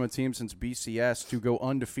Alabama team since BCS to go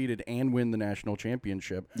undefeated and win the national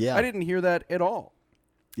championship. Yeah. I didn't hear that at all.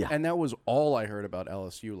 Yeah. And that was all I heard about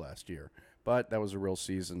LSU last year. But that was a real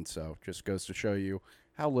season, so just goes to show you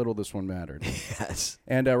how little this one mattered. Yes.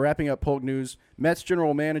 And wrapping up Polk News, Mets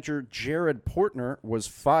general manager Jared Portner was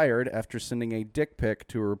fired after sending a dick pic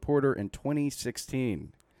to a reporter in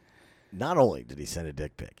 2016. Not only did he send a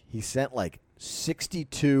dick pic, he sent like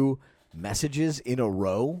 62 messages in a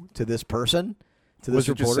row to this person. To this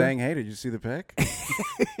reporter. Just saying, hey, did you see the pic?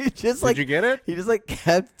 Did you get it? He just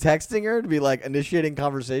kept texting her to be initiating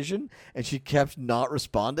conversation, and she kept not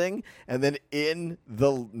responding. And then in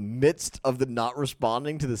the midst of the not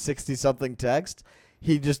responding to the 60-something text,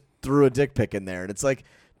 he just threw a dick pic in there. And it's like,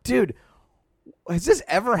 dude, has this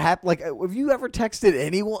ever happened? Have you ever texted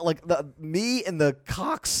anyone? Me and the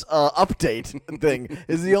Cox update thing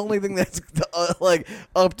is the only thing that's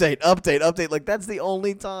update. That's the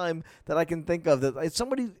only time that I can think of that if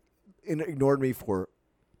somebody ignored me for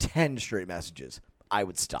 10 straight messages, I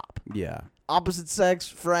would stop. Yeah. Opposite sex,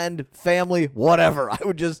 friend, family, whatever. I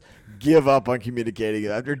would just give up on communicating.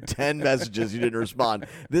 After 10 messages, you didn't respond.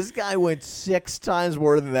 This guy went 6 times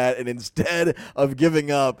more than that, and instead of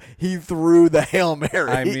giving up, he threw the Hail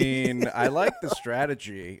Mary. I mean, I like the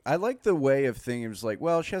strategy. I like the way of thinking. It was like,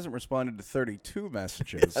 well, she hasn't responded to 32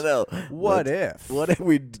 messages. I know. What if? What if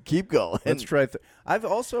we keep going? Let's try. I've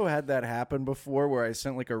also had that happen before where I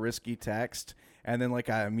sent a risky text, and then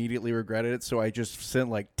I immediately regretted it, so I just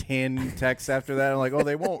sent 10 texts after that. I'm like, oh,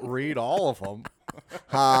 they won't read all of them.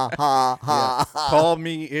 Ha, ha, ha, ha. Call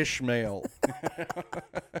me Ishmael.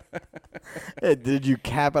 Did you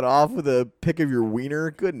cap it off with a pic of your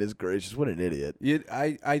wiener? Goodness gracious, what an idiot.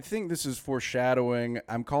 I think this is foreshadowing.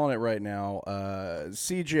 I'm calling it right now.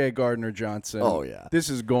 C.J. Gardner-Johnson. Oh, yeah. This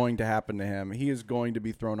is going to happen to him. He is going to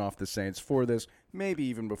be thrown off the Saints for this, maybe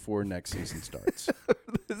even before next season starts.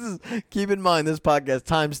 Keep in mind this podcast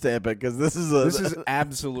timestamp it because this is this is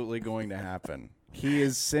absolutely going to happen. He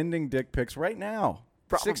is sending dick pics right now.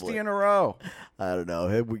 Probably. 60 in a row. I don't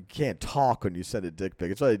know. We can't talk when you send a dick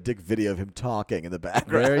pic. It's like a dick video of him talking in the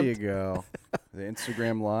background. There you go. The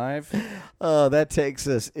Instagram Live. That takes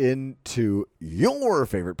us into your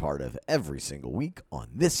favorite part of every single week on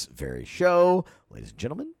this very show. Ladies and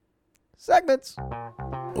gentlemen, segments.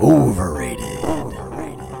 Overrated.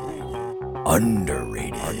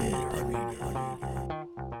 Underrated.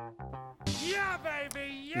 Yeah,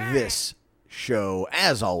 baby, yeah! This show,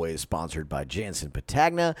 as always, sponsored by Jansen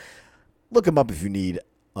Patagna. Look him up if you need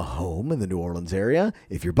a home in the New Orleans area.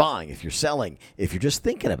 If you're buying, if you're selling, if you're just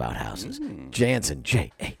thinking about houses. Jansen,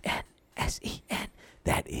 Jansen.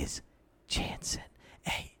 That is Jansen.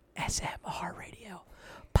 ASMR radio.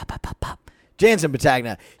 Pop, pop, pop, pop. Jansen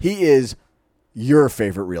Patagna. He is your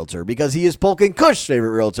favorite realtor because he is Polk and Kush's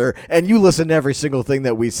favorite realtor, and you listen to every single thing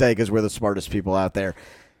that we say because we're the smartest people out there.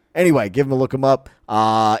 Anyway, give him a look him up.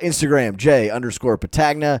 Instagram,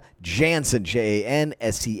 J_Patagna, Jansen,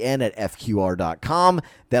 JANSEN at FQR.com.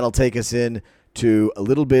 That'll take us in to a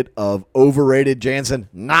little bit of overrated. Jansen,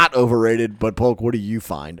 not overrated, but Polk, what do you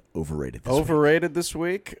find overrated this week? Overrated this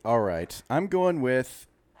week? All right. I'm going with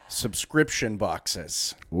subscription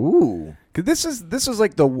boxes. Ooh. 'Cause this is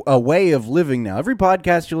like a way of living now. Every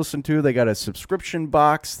podcast you listen to, they got a subscription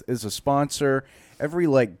box as a sponsor. Every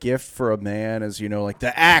like gift for a man is, like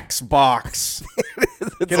the axe box.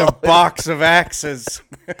 Get a box of axes.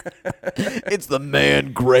 It's the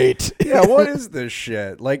man great. Yeah, what is this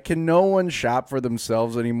shit? Like, can no one shop for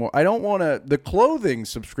themselves anymore? I don't want to. The clothing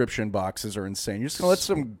subscription boxes are insane. You're just gonna let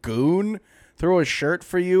some goon throw a shirt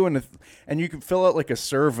for you, and you can fill out like a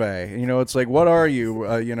survey. It's like, what are you?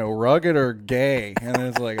 Rugged or gay? And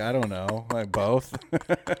it's like, I don't know, like both.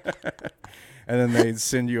 And then they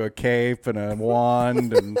send you a cape and a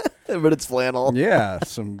wand, and But it's flannel. yeah,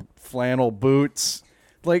 some flannel boots.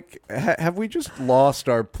 Like, have we just lost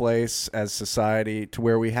our place as society to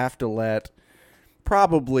where we have to let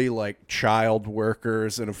probably like child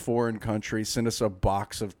workers in a foreign country send us a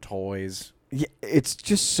box of toys? Yeah, it's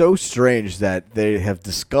just so strange that they have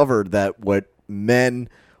discovered that what men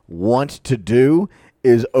want to do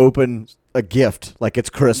is open a gift like it's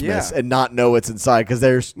Christmas Yeah. and not know what's inside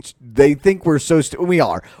because they think we're so we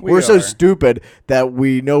are. We're so are. stupid that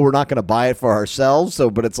we know we're not going to buy it for ourselves. So,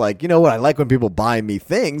 but it's like, you know what? I like when people buy me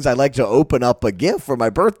things. I like to open up a gift for my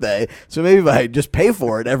birthday. So maybe if I just pay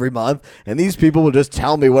for it every month and these people will just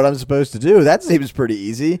tell me what I'm supposed to do, that seems pretty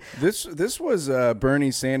easy. This was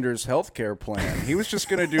Bernie Sanders' healthcare plan. He was just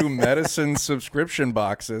going to do medicine subscription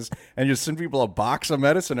boxes and just send people a box of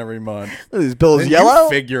medicine every month. Are these pills Then yellow? You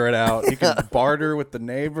figure it out. You can barter with the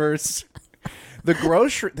neighbors.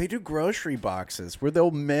 They do grocery boxes where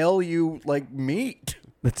they'll mail you like meat.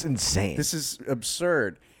 That's insane. This is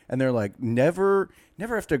absurd. And they're like, never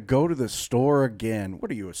have to go to the store again.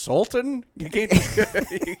 What are you, a sultan? You can't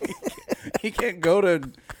you can't go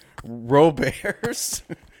to Robert's.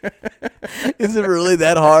 Is it really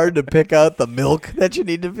that hard to pick out the milk that you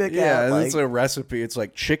need to pick Yeah, out? and Like, it's a recipe. It's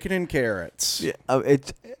like chicken and carrots.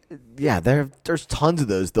 yeah, there's tons of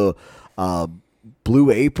those. The Blue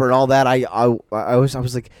Apron, all that. I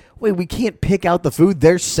was like, wait, we can't pick out the food.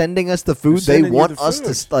 They're sending us the food they sending you want the us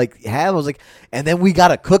food. to like have. I was like, and then we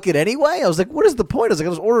gotta cook it anyway. I was like, what is the point? I was like,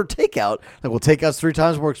 let's order takeout. Like, well, takeout's 3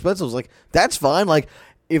 times more expensive. I was like, that's fine. Like,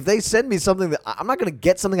 if they send me something that I'm not gonna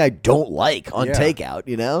get something I don't like on Yeah. takeout,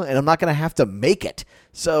 and I'm not gonna have to make it.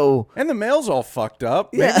 So And the mail's all fucked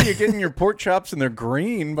up. Yeah. Maybe you're getting your pork chops and they're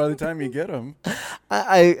green by the time you get them.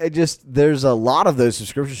 I just there's a lot of those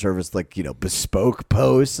subscription services like bespoke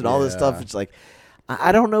posts and all this stuff. Yeah. It's like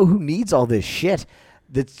I don't know who needs all this shit.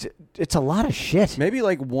 It's a lot of shit. Maybe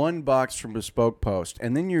like one box from Bespoke Post,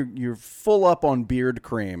 and then you're full up on beard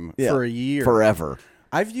cream Yeah, for a year. forever.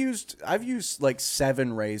 I've used like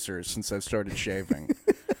 7 razors since I've started shaving.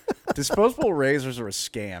 Disposable razors are a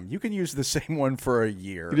scam. You can use the same one for a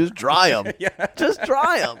year. You just dry them. Yeah. Just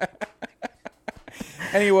dry them.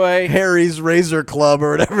 Anyway, Harry's Razor Club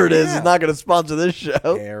or whatever it is Yeah. is not going to sponsor this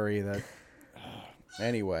show. Harry, that.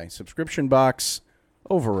 Anyway, subscription box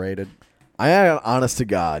overrated. I, honest to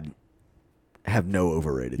God, have no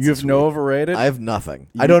overrated. You have no overrated. I have nothing.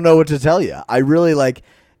 I don't know what to tell you. I really like.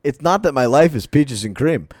 It's not that my life is peaches and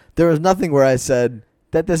cream. There was nothing where I said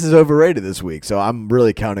that this is overrated this week. So I'm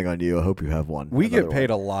really counting on you. I hope you have one. We get Another paid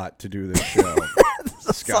a lot to do this show. one.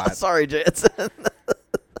 Scott. Sorry, Jansen.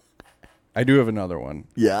 I do have another one.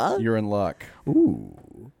 Yeah. You're in luck.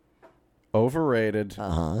 Ooh. Overrated.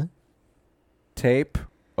 Uh-huh. Tape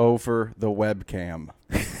over the webcam.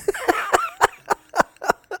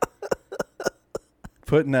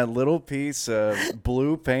 putting that little piece of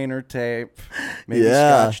blue painter tape, maybe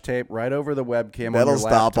Yeah. Scotch tape, right over the webcam That'll on your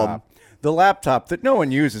stop 'em. laptop. The laptop that no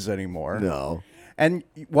one uses anymore. No. And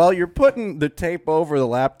while you're putting the tape over the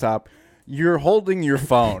laptop, you're holding your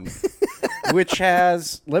phone, which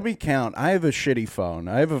has, let me count. I have a shitty phone.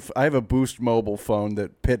 I have a Boost Mobile phone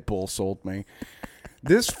that Pitbull sold me.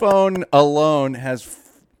 This phone alone has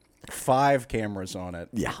 5 cameras on it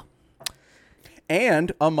Yeah.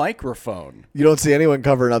 and a microphone. You don't see anyone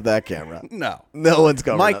covering up that camera. No. No one's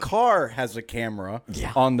covering My up. car has a camera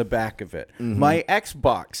Yeah. on the back of it. My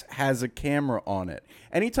Xbox has a camera on it.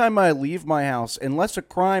 Anytime I leave my house, unless a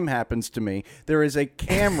crime happens to me, there is a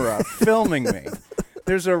camera filming me.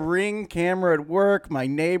 There's a Ring camera at work. My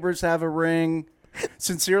neighbors have a Ring.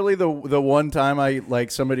 Sincerely, the one time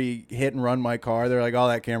somebody hit and run my car, they're like, "Oh,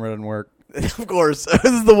 that camera doesn't work." Of course.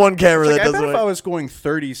 This is the one camera that I doesn't bet if work. I was going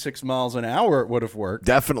 36 miles an hour, it would have worked.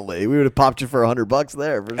 Definitely. We would have popped you for $100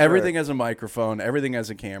 there. For sure. Everything has a microphone. Everything has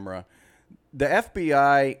a camera. The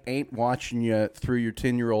FBI ain't watching you through your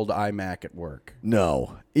 10-year-old iMac at work.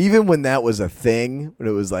 No. Even when that was a thing, when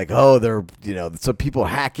it was like, oh, they're, some people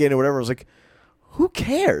hack in or whatever, I was like, who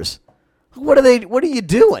cares? What are you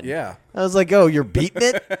doing? Yeah. I was like, oh, you're beating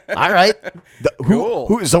it? All right. Cool.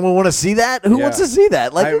 Who someone want to see that? Who wants to see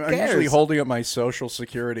that? Like, who I'm cares? usually holding up my social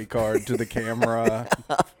security card to the camera.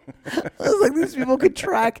 I was like, these people could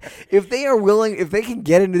track. If they are willing, if they can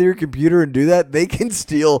get into your computer and do that, they can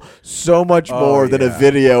steal so much more than a yeah.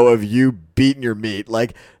 video of you beating your meat.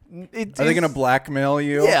 Like, Are they going to blackmail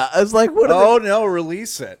you? Yeah. I was like, what are Oh, they? no,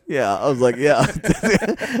 release it. Yeah, I was like, yeah.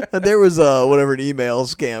 There was an email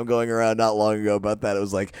scam going around not long ago about that. It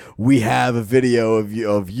was like, we have a video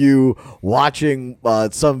of you watching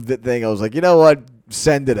some thing. I was like, you know what?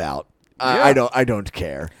 Send it out. I don't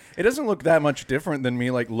care. It doesn't look that much different than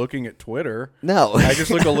me looking at Twitter. No, I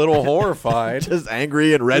just look a little horrified. just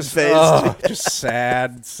angry and red faced, Just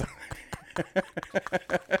sad.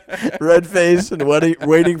 red faced, and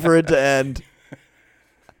waiting for it to end.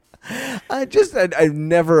 I've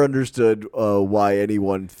never understood why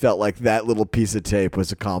anyone felt like that little piece of tape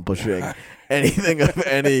was accomplishing anything of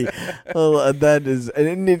any. That is,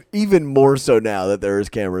 and even more so now that there is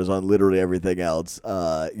cameras on literally everything else.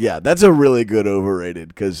 Yeah, that's a really good overrated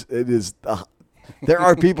because it is. There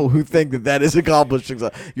are people who think that is accomplishing.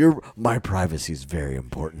 My privacy is very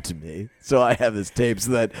important to me, so I have this tape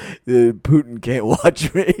so that Putin can't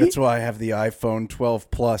watch me. That's why I have the iPhone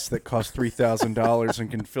 12 Plus that costs $3,000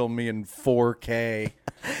 and can film me in 4K.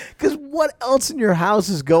 Because what else in your house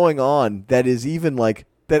is going on that is even like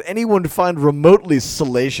that anyone would find remotely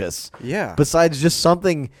salacious? Yeah. Besides just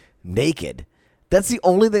something naked. That's the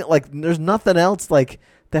only thing. Like, there's nothing else like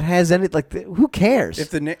that has any like. Who cares? If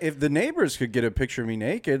the neighbors could get a picture of me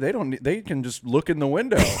naked, they can just look in the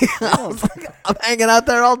window. I'm hanging out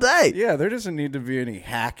there all day. Yeah, there doesn't need to be any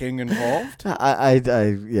hacking involved.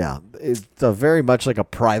 Yeah, it's very much like a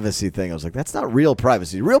privacy thing. I was like, that's not real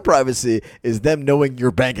privacy. Real privacy is them knowing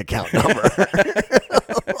your bank account number,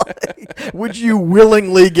 which you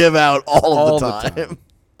willingly give out all the time.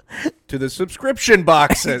 To the subscription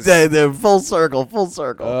boxes. They're full circle.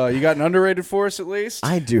 You got an underrated for us at least?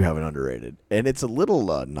 I do have an underrated, and it's a little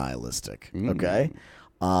nihilistic. Okay,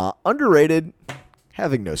 underrated,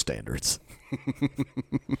 having no standards.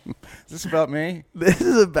 Is this about me? This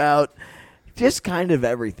is about just kind of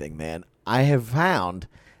everything, man. I have found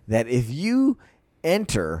that if you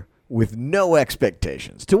enter with no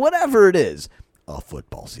expectations to whatever it is, a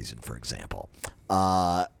football season, for example,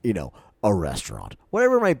 a restaurant,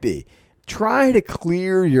 whatever it might be, try to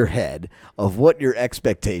clear your head of what your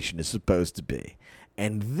expectation is supposed to be.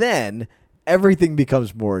 And then everything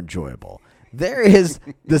becomes more enjoyable. There is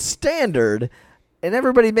the standard, and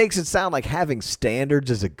everybody makes it sound like having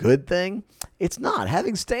standards is a good thing. It's not.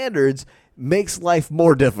 Having standards makes life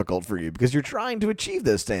more difficult for you because you're trying to achieve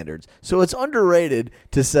those standards. So it's underrated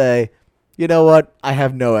to say, you know what? I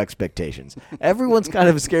have no expectations. Everyone's kind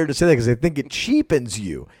of scared to say that because they think it cheapens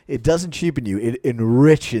you. It doesn't cheapen you. It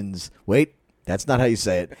enriches. Wait, that's not how you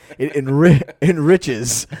say it. It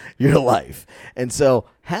enriches your life. And so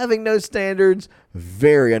having no standards,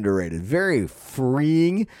 very underrated, very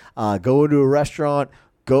freeing. Go into a restaurant.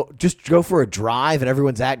 Just go for a drive, and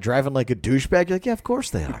everyone's driving like a douchebag. You're like, yeah, of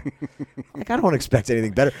course they are. Like, I don't expect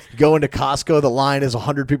anything better. You go into Costco, the line is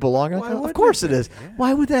 100 people long. You're like, of course it is. Yeah.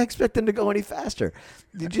 Why would they expect them to go any faster?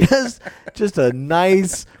 Just a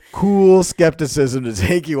nice, cool skepticism to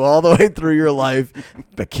take you all the way through your life.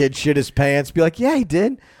 The kid shit his pants. Be like, yeah, he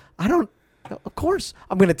did. Of course.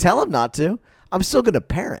 I'm going to tell him not to. I'm still going to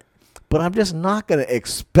parent. But I'm just not going to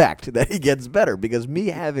expect that he gets better because me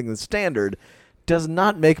having the standard does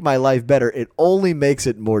not make my life better. It only makes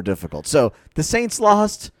it more difficult. So the Saints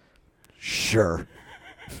lost. Sure.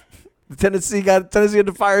 Tennessee had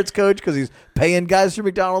to fire its coach because he's paying guys for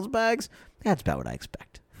McDonald's bags. That's about what I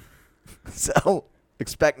expect. So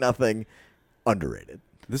expect nothing. Underrated.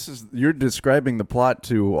 You're describing the plot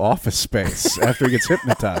to Office Space after he gets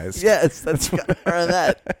hypnotized. Yes, that's part of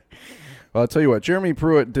that. Well, I'll tell you what. Jeremy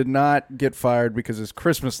Pruitt did not get fired because his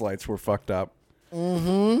Christmas lights were fucked up.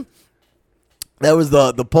 Mm-hmm. That was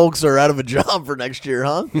the Polks are out of a job for next year,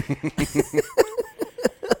 huh?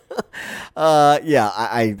 Yeah,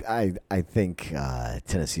 I think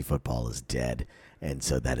Tennessee football is dead, and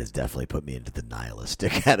so that has definitely put me into the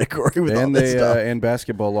nihilistic category with all this stuff. And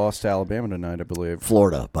basketball lost to Alabama tonight, I believe.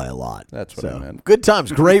 Florida by a lot. That's what I meant. Good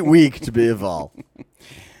times, great week to be involved.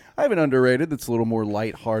 I have an underrated that's a little more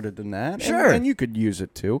lighthearted than that. Sure. And you could use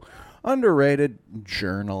it too. Underrated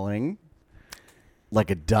journaling. Like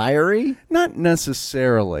a diary? Not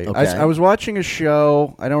necessarily. Okay. I was watching a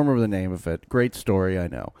show. I don't remember the name of it. Great story, I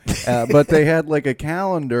know. But they had like a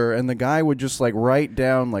calendar, and the guy would just like write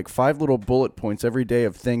down like 5 little bullet points every day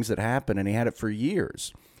of things that happened, and he had it for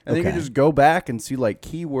years. And then you could just go back and see like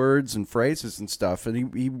keywords and phrases and stuff,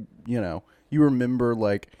 and he you remember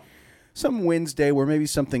like some Wednesday where maybe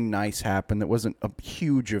something nice happened that wasn't a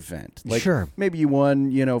huge event. Like sure. Maybe you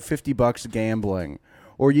won, $50 gambling,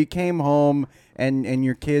 or you came home and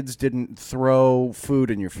your kids didn't throw food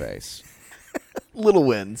in your face. Little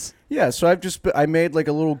wins. Yeah, so I made like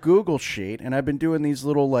a little Google sheet, and I've been doing these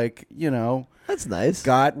little That's nice.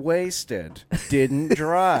 got wasted, didn't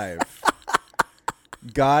drive,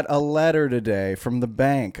 got a letter today from the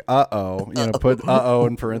bank. Put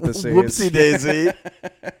in parentheses. Whoopsie daisy.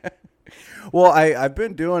 Well, I've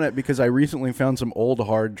been doing it because I recently found some old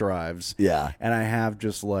hard drives. Yeah. And I have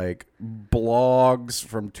just like blogs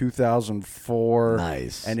from 2004.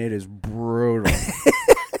 Nice. And it is brutal.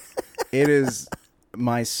 It is,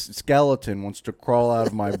 my skeleton wants to crawl out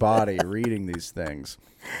of my body reading these things.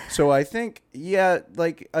 So I think,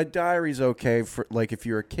 like a diary's okay for like if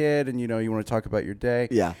you're a kid and you want to talk about your day.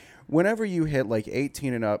 Yeah. Whenever you hit like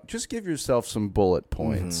 18 and up, just give yourself some bullet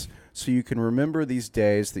points. Mm-hmm. So you can remember these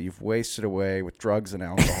days that you've wasted away with drugs and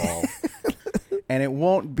alcohol. And it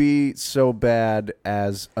won't be so bad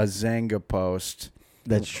as a Zanga post.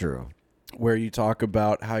 That's true. Where you talk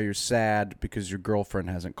about how you're sad because your girlfriend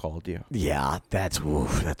hasn't called you. Yeah, that's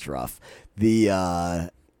rough.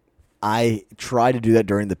 I tried to do that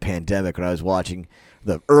during the pandemic when I was watching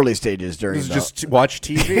the early stages during just watch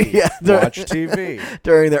TV. Watch TV.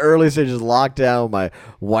 During the early stages of lockdown, my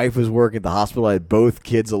wife was working at the hospital. I had both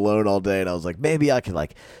kids alone all day, and I was like, maybe I could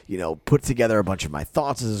put together a bunch of my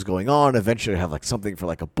thoughts as this is going on. Eventually have like something for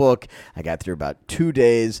like a book. I got through about 2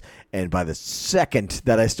 days, and by the second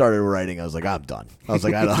that I started writing, I was like, I'm done. I was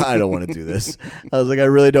like, I don't want to do this. I was like, I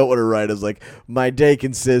really don't want to write. I was like, my day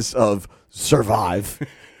consists of survive.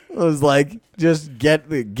 I was like, just get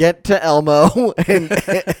to Elmo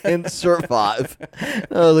and survive. I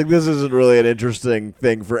was like, this isn't really an interesting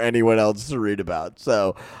thing for anyone else to read about.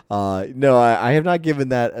 So, no, I have not given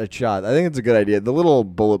that a shot. I think it's a good idea. The little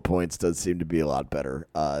bullet points does seem to be a lot better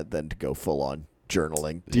than to go full on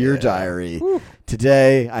journaling. Dear Diary,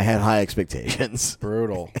 today I had high expectations.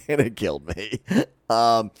 Brutal. And it killed me.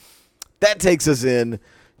 That takes us in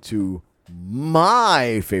to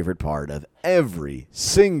my favorite part of every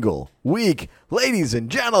single week, ladies and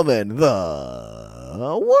gentlemen,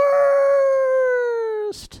 the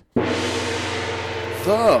worst.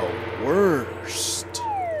 The worst.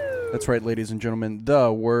 That's right, ladies and gentlemen,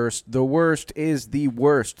 the worst. The worst is the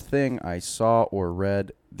worst thing I saw or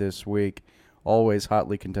read this week. Always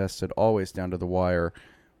hotly contested, always down to the wire.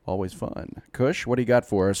 Always fun. Kush, what do you got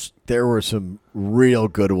for us? There were some real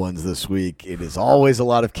good ones this week. It is always a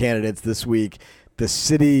lot of candidates this week.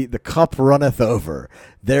 The cup runneth over.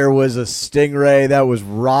 There was a stingray that was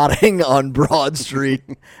rotting on Broad Street.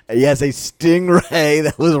 Yes, a stingray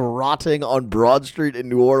that was rotting on Broad Street in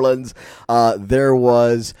New Orleans. There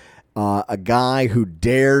was a guy who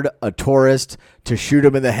dared a tourist to shoot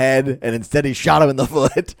him in the head, and instead he shot him in the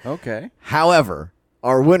foot. Okay. However,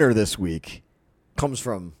 our winner this week comes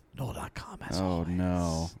from NOLA.com. Oh,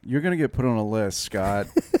 no. You're going to get put on a list, Scott.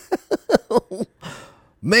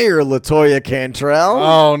 Mayor LaToya Cantrell.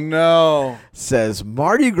 Oh, no. Says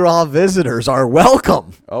Mardi Gras visitors are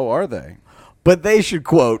welcome. Oh, are they? But they should,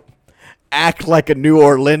 quote, act like a New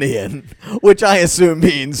Orleanian, which I assume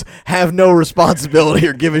means have no responsibility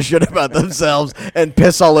or give a shit about themselves and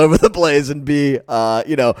piss all over the place and be,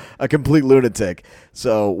 a complete lunatic.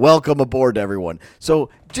 So welcome aboard, everyone. So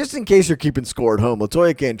just in case you're keeping score at home,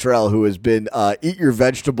 LaToya Cantrell, who has been Eat Your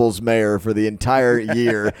Vegetables mayor for the entire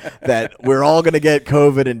year, that we're all going to get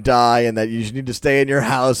COVID and die, and that you need to stay in your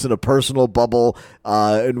house in a personal bubble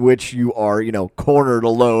in which you are, cornered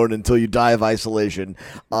alone until you die of isolation.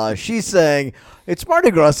 She's saying, it's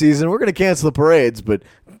Mardi Gras season. We're going to cancel the parades, but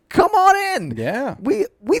come on in. Yeah. We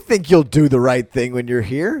think you'll do the right thing when you're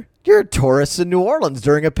here. You're tourists in New Orleans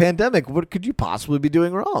during a pandemic. What could you possibly be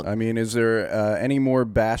doing wrong? I mean, is there any more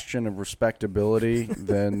bastion of respectability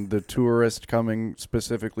than the tourist coming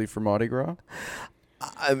specifically for Mardi Gras?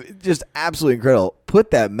 Just absolutely incredible.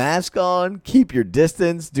 Put that mask on, keep your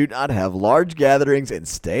distance, do not have large gatherings, and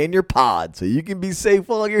stay in your pod so you can be safe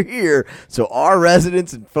while you're here, so our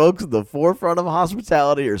residents and folks at the forefront of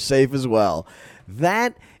hospitality are safe as well.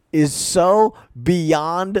 That is so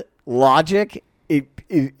beyond logic.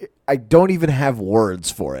 I don't even have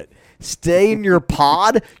words for it. Stay in your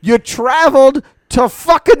pod. You traveled to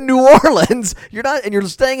fucking New Orleans. You're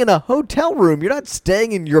staying in a hotel room. You're not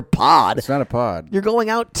staying in your pod. It's not a pod. You're going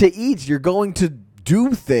out to eat. You're going to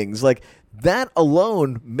do things. Like, that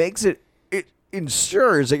alone makes it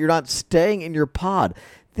ensures that you're not staying in your pod.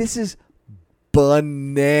 This is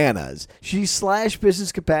bananas. She slashed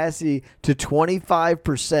business capacity to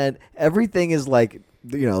 25%. Everything is like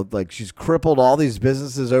she's crippled all these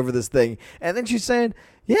businesses over this thing. And then she's saying,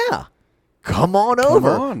 yeah, come on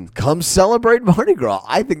over. Come celebrate Mardi Gras.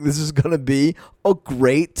 I think this is going to be a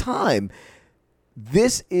great time.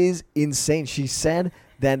 This is insane. She said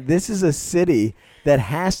that this is a city that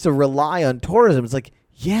has to rely on tourism. It's like,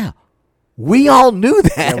 yeah, we all knew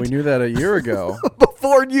that. Yeah, we knew that a year ago.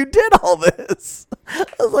 Before you did all this. I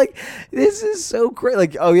was like, this is so great.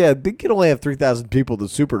 Like, oh, yeah, they can only have 3,000 people at the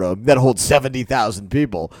Superdome. That holds 70,000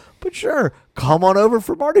 people. But sure, come on over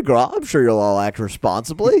for Mardi Gras. I'm sure you'll all act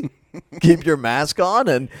responsibly. Keep your mask on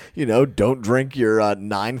and, don't drink your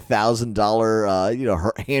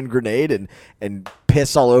 $9,000, hand grenade and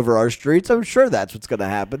piss all over our streets. I'm sure that's what's going to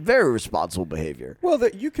happen. Very responsible behavior. Well,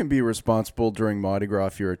 you can be responsible during Mardi Gras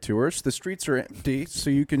if you're a tourist. The streets are empty, so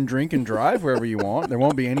you can drink and drive wherever you want. There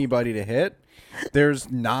won't be anybody to hit. There's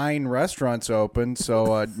 9 restaurants open,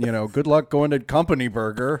 so, good luck going to Company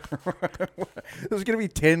Burger. There's going to be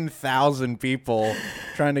 10,000 people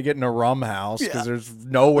trying to get in a rum house because there's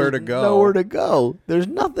nowhere to go. Nowhere to go. There's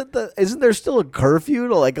nothing. Isn't there still a curfew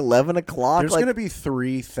to like 11 o'clock? There's going to be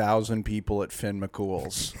 3,000 people at Finn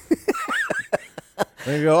McCool's.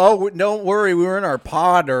 They go, oh, don't worry, we were in our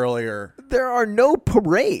pod earlier. There are no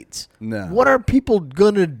parades. No. What are people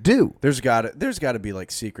gonna do? There's got to be like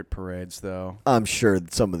secret parades, though. I'm sure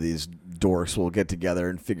some of these dorks will get together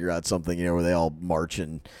and figure out something, where they all march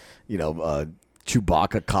in,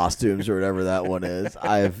 Chewbacca costumes or whatever that one is.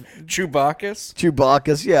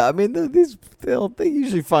 Chewbacca's, yeah. I mean, they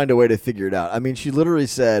usually find a way to figure it out. I mean, she literally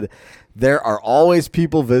said, there are always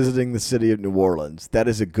people visiting the city of New Orleans. That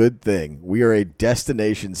is a good thing. We are a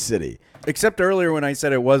destination city. Except earlier when I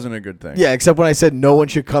said it wasn't a good thing. Yeah, except when I said no one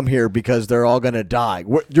should come here because they're all going to die.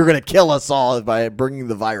 You're going to kill us all by bringing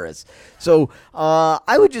the virus. So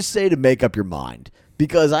I would just say to make up your mind,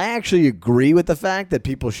 because I actually agree with the fact that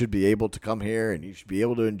people should be able to come here and you should be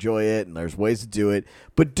able to enjoy it and there's ways to do it.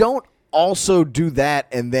 But don't also do that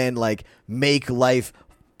and then make life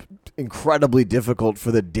incredibly difficult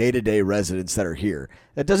for the day-to-day residents that are here.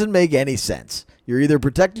 That doesn't make any sense. You're either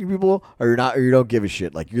protecting people or you're not, or you don't give a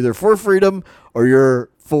shit. Like, you're either for freedom or you're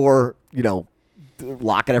for,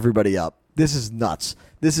 locking everybody up. This is nuts.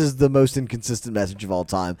 This is the most inconsistent message of all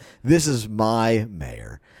time. This is my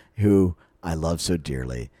mayor, who I love so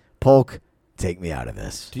dearly. Polk, take me out of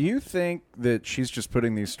this. Do you think that she's just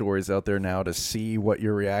putting these stories out there now to see what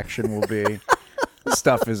your reaction will be? This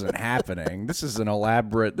stuff isn't happening. This is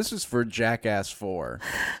this is for Jackass 4.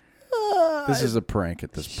 This is a prank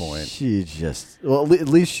at this point. At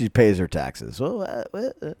least she pays her taxes. Well,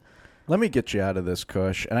 let me get you out of this,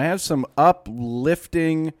 Kush. And I have some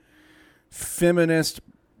uplifting, feminist,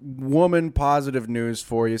 woman-positive news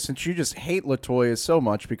for you, since you just hate LaToya so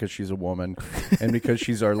much because she's a woman and because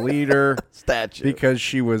she's our leader. Statue. Because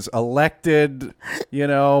she was elected,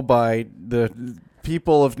 by the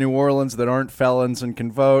people of New Orleans that aren't felons and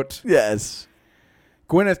can vote. Yes.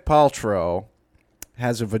 Gwyneth Paltrow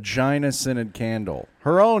has a vagina-scented candle.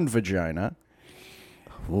 Her own vagina.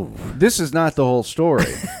 Ooh. This is not the whole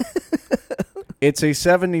story. It's a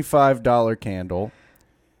 $75 candle.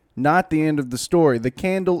 Not the end of the story. The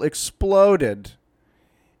candle exploded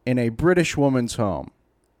in a British woman's home.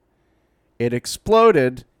 It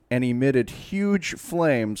exploded and emitted huge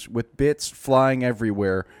flames with bits flying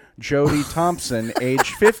everywhere. Jody Thompson,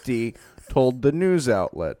 age 50, told the news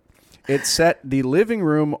outlet. It set the living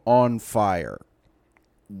room on fire.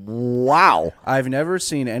 Wow. I've never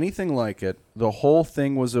seen anything like it. The whole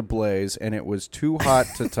thing was ablaze, and it was too hot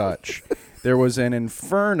to touch. There was an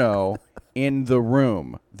inferno in the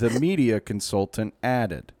room, the media consultant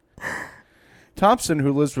added. Thompson,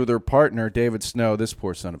 who lives with her partner, David Snow, this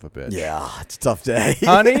poor son of a bitch. Yeah, it's a tough day.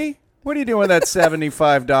 Honey, what are you doing with that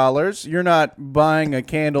 $75? You're not buying a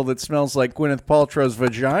candle that smells like Gwyneth Paltrow's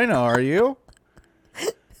vagina, are you?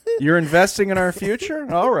 You're investing in our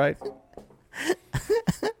future? All right.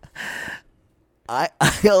 I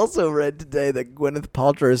also read today that Gwyneth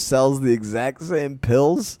Paltrow sells the exact same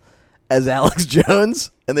pills as Alex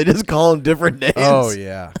Jones, and they just call them different names. Oh,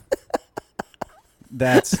 yeah.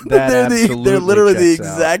 That they're absolutely they're literally the checks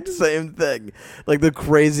out. exact same thing. Like the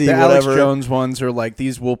crazy The whatever. Alex Jones ones are like,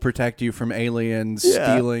 these will protect you from aliens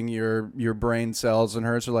stealing your brain cells, and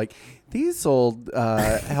hers are like, these will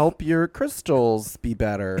help your crystals be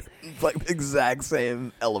better. Like the exact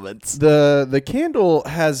same elements. The candle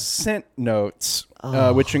has scent notes,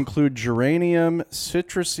 which include geranium,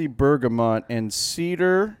 citrusy bergamot, and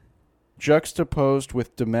cedar, juxtaposed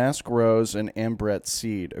with damask rose and ambrette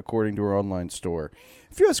seed, according to her online store.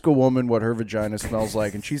 If you ask a woman what her vagina smells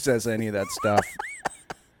like and she says any of that stuff,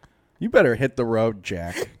 you better hit the road,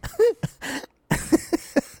 Jack.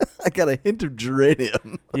 I got a hint of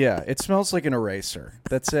geranium. Yeah, it smells like an eraser.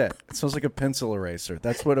 That's it. It smells like a pencil eraser.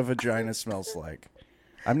 That's what a vagina smells like.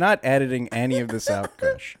 I'm not editing any of this out,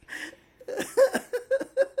 Kush.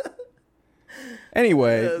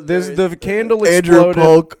 Anyway, the candle Andrew exploded.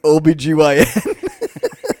 Polk,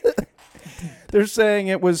 OBGYN. They're saying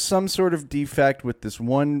it was some sort of defect with this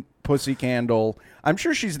one pussy candle. I'm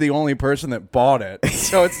sure she's the only person that bought it,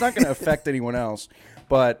 so it's not going to affect anyone else.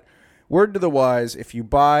 But word to the wise, if you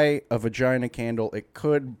buy a vagina candle, it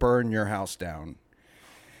could burn your house down.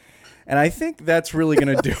 And I think that's really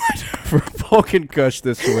going to do it for Polk and Kush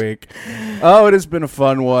this week. Oh, it has been a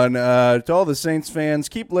fun one. To all the Saints fans,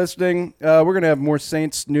 keep listening. We're going to have more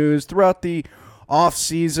Saints news throughout the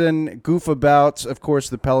off-season goof-abouts. Of course,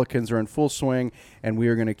 the Pelicans are in full swing, and we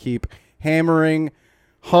are going to keep hammering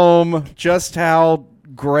home just how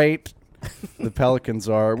great the Pelicans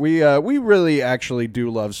are. We really actually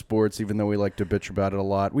do love sports, even though we like to bitch about it a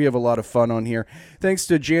lot. We have a lot of fun on here. Thanks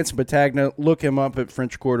to Jansen Battagna. Look him up at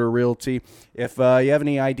French Quarter Realty. If you have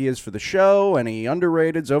any ideas for the show, any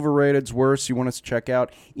underrateds, overrateds, worse you want us to check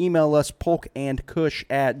out, email us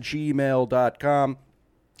polkandkush@gmail.com.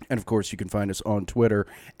 And, of course, you can find us on Twitter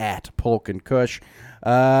at Polk and Kush.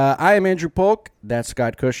 I am Andrew Polk. That's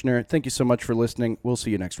Scott Kushner. Thank you so much for listening. We'll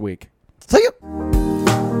see you next week. See you.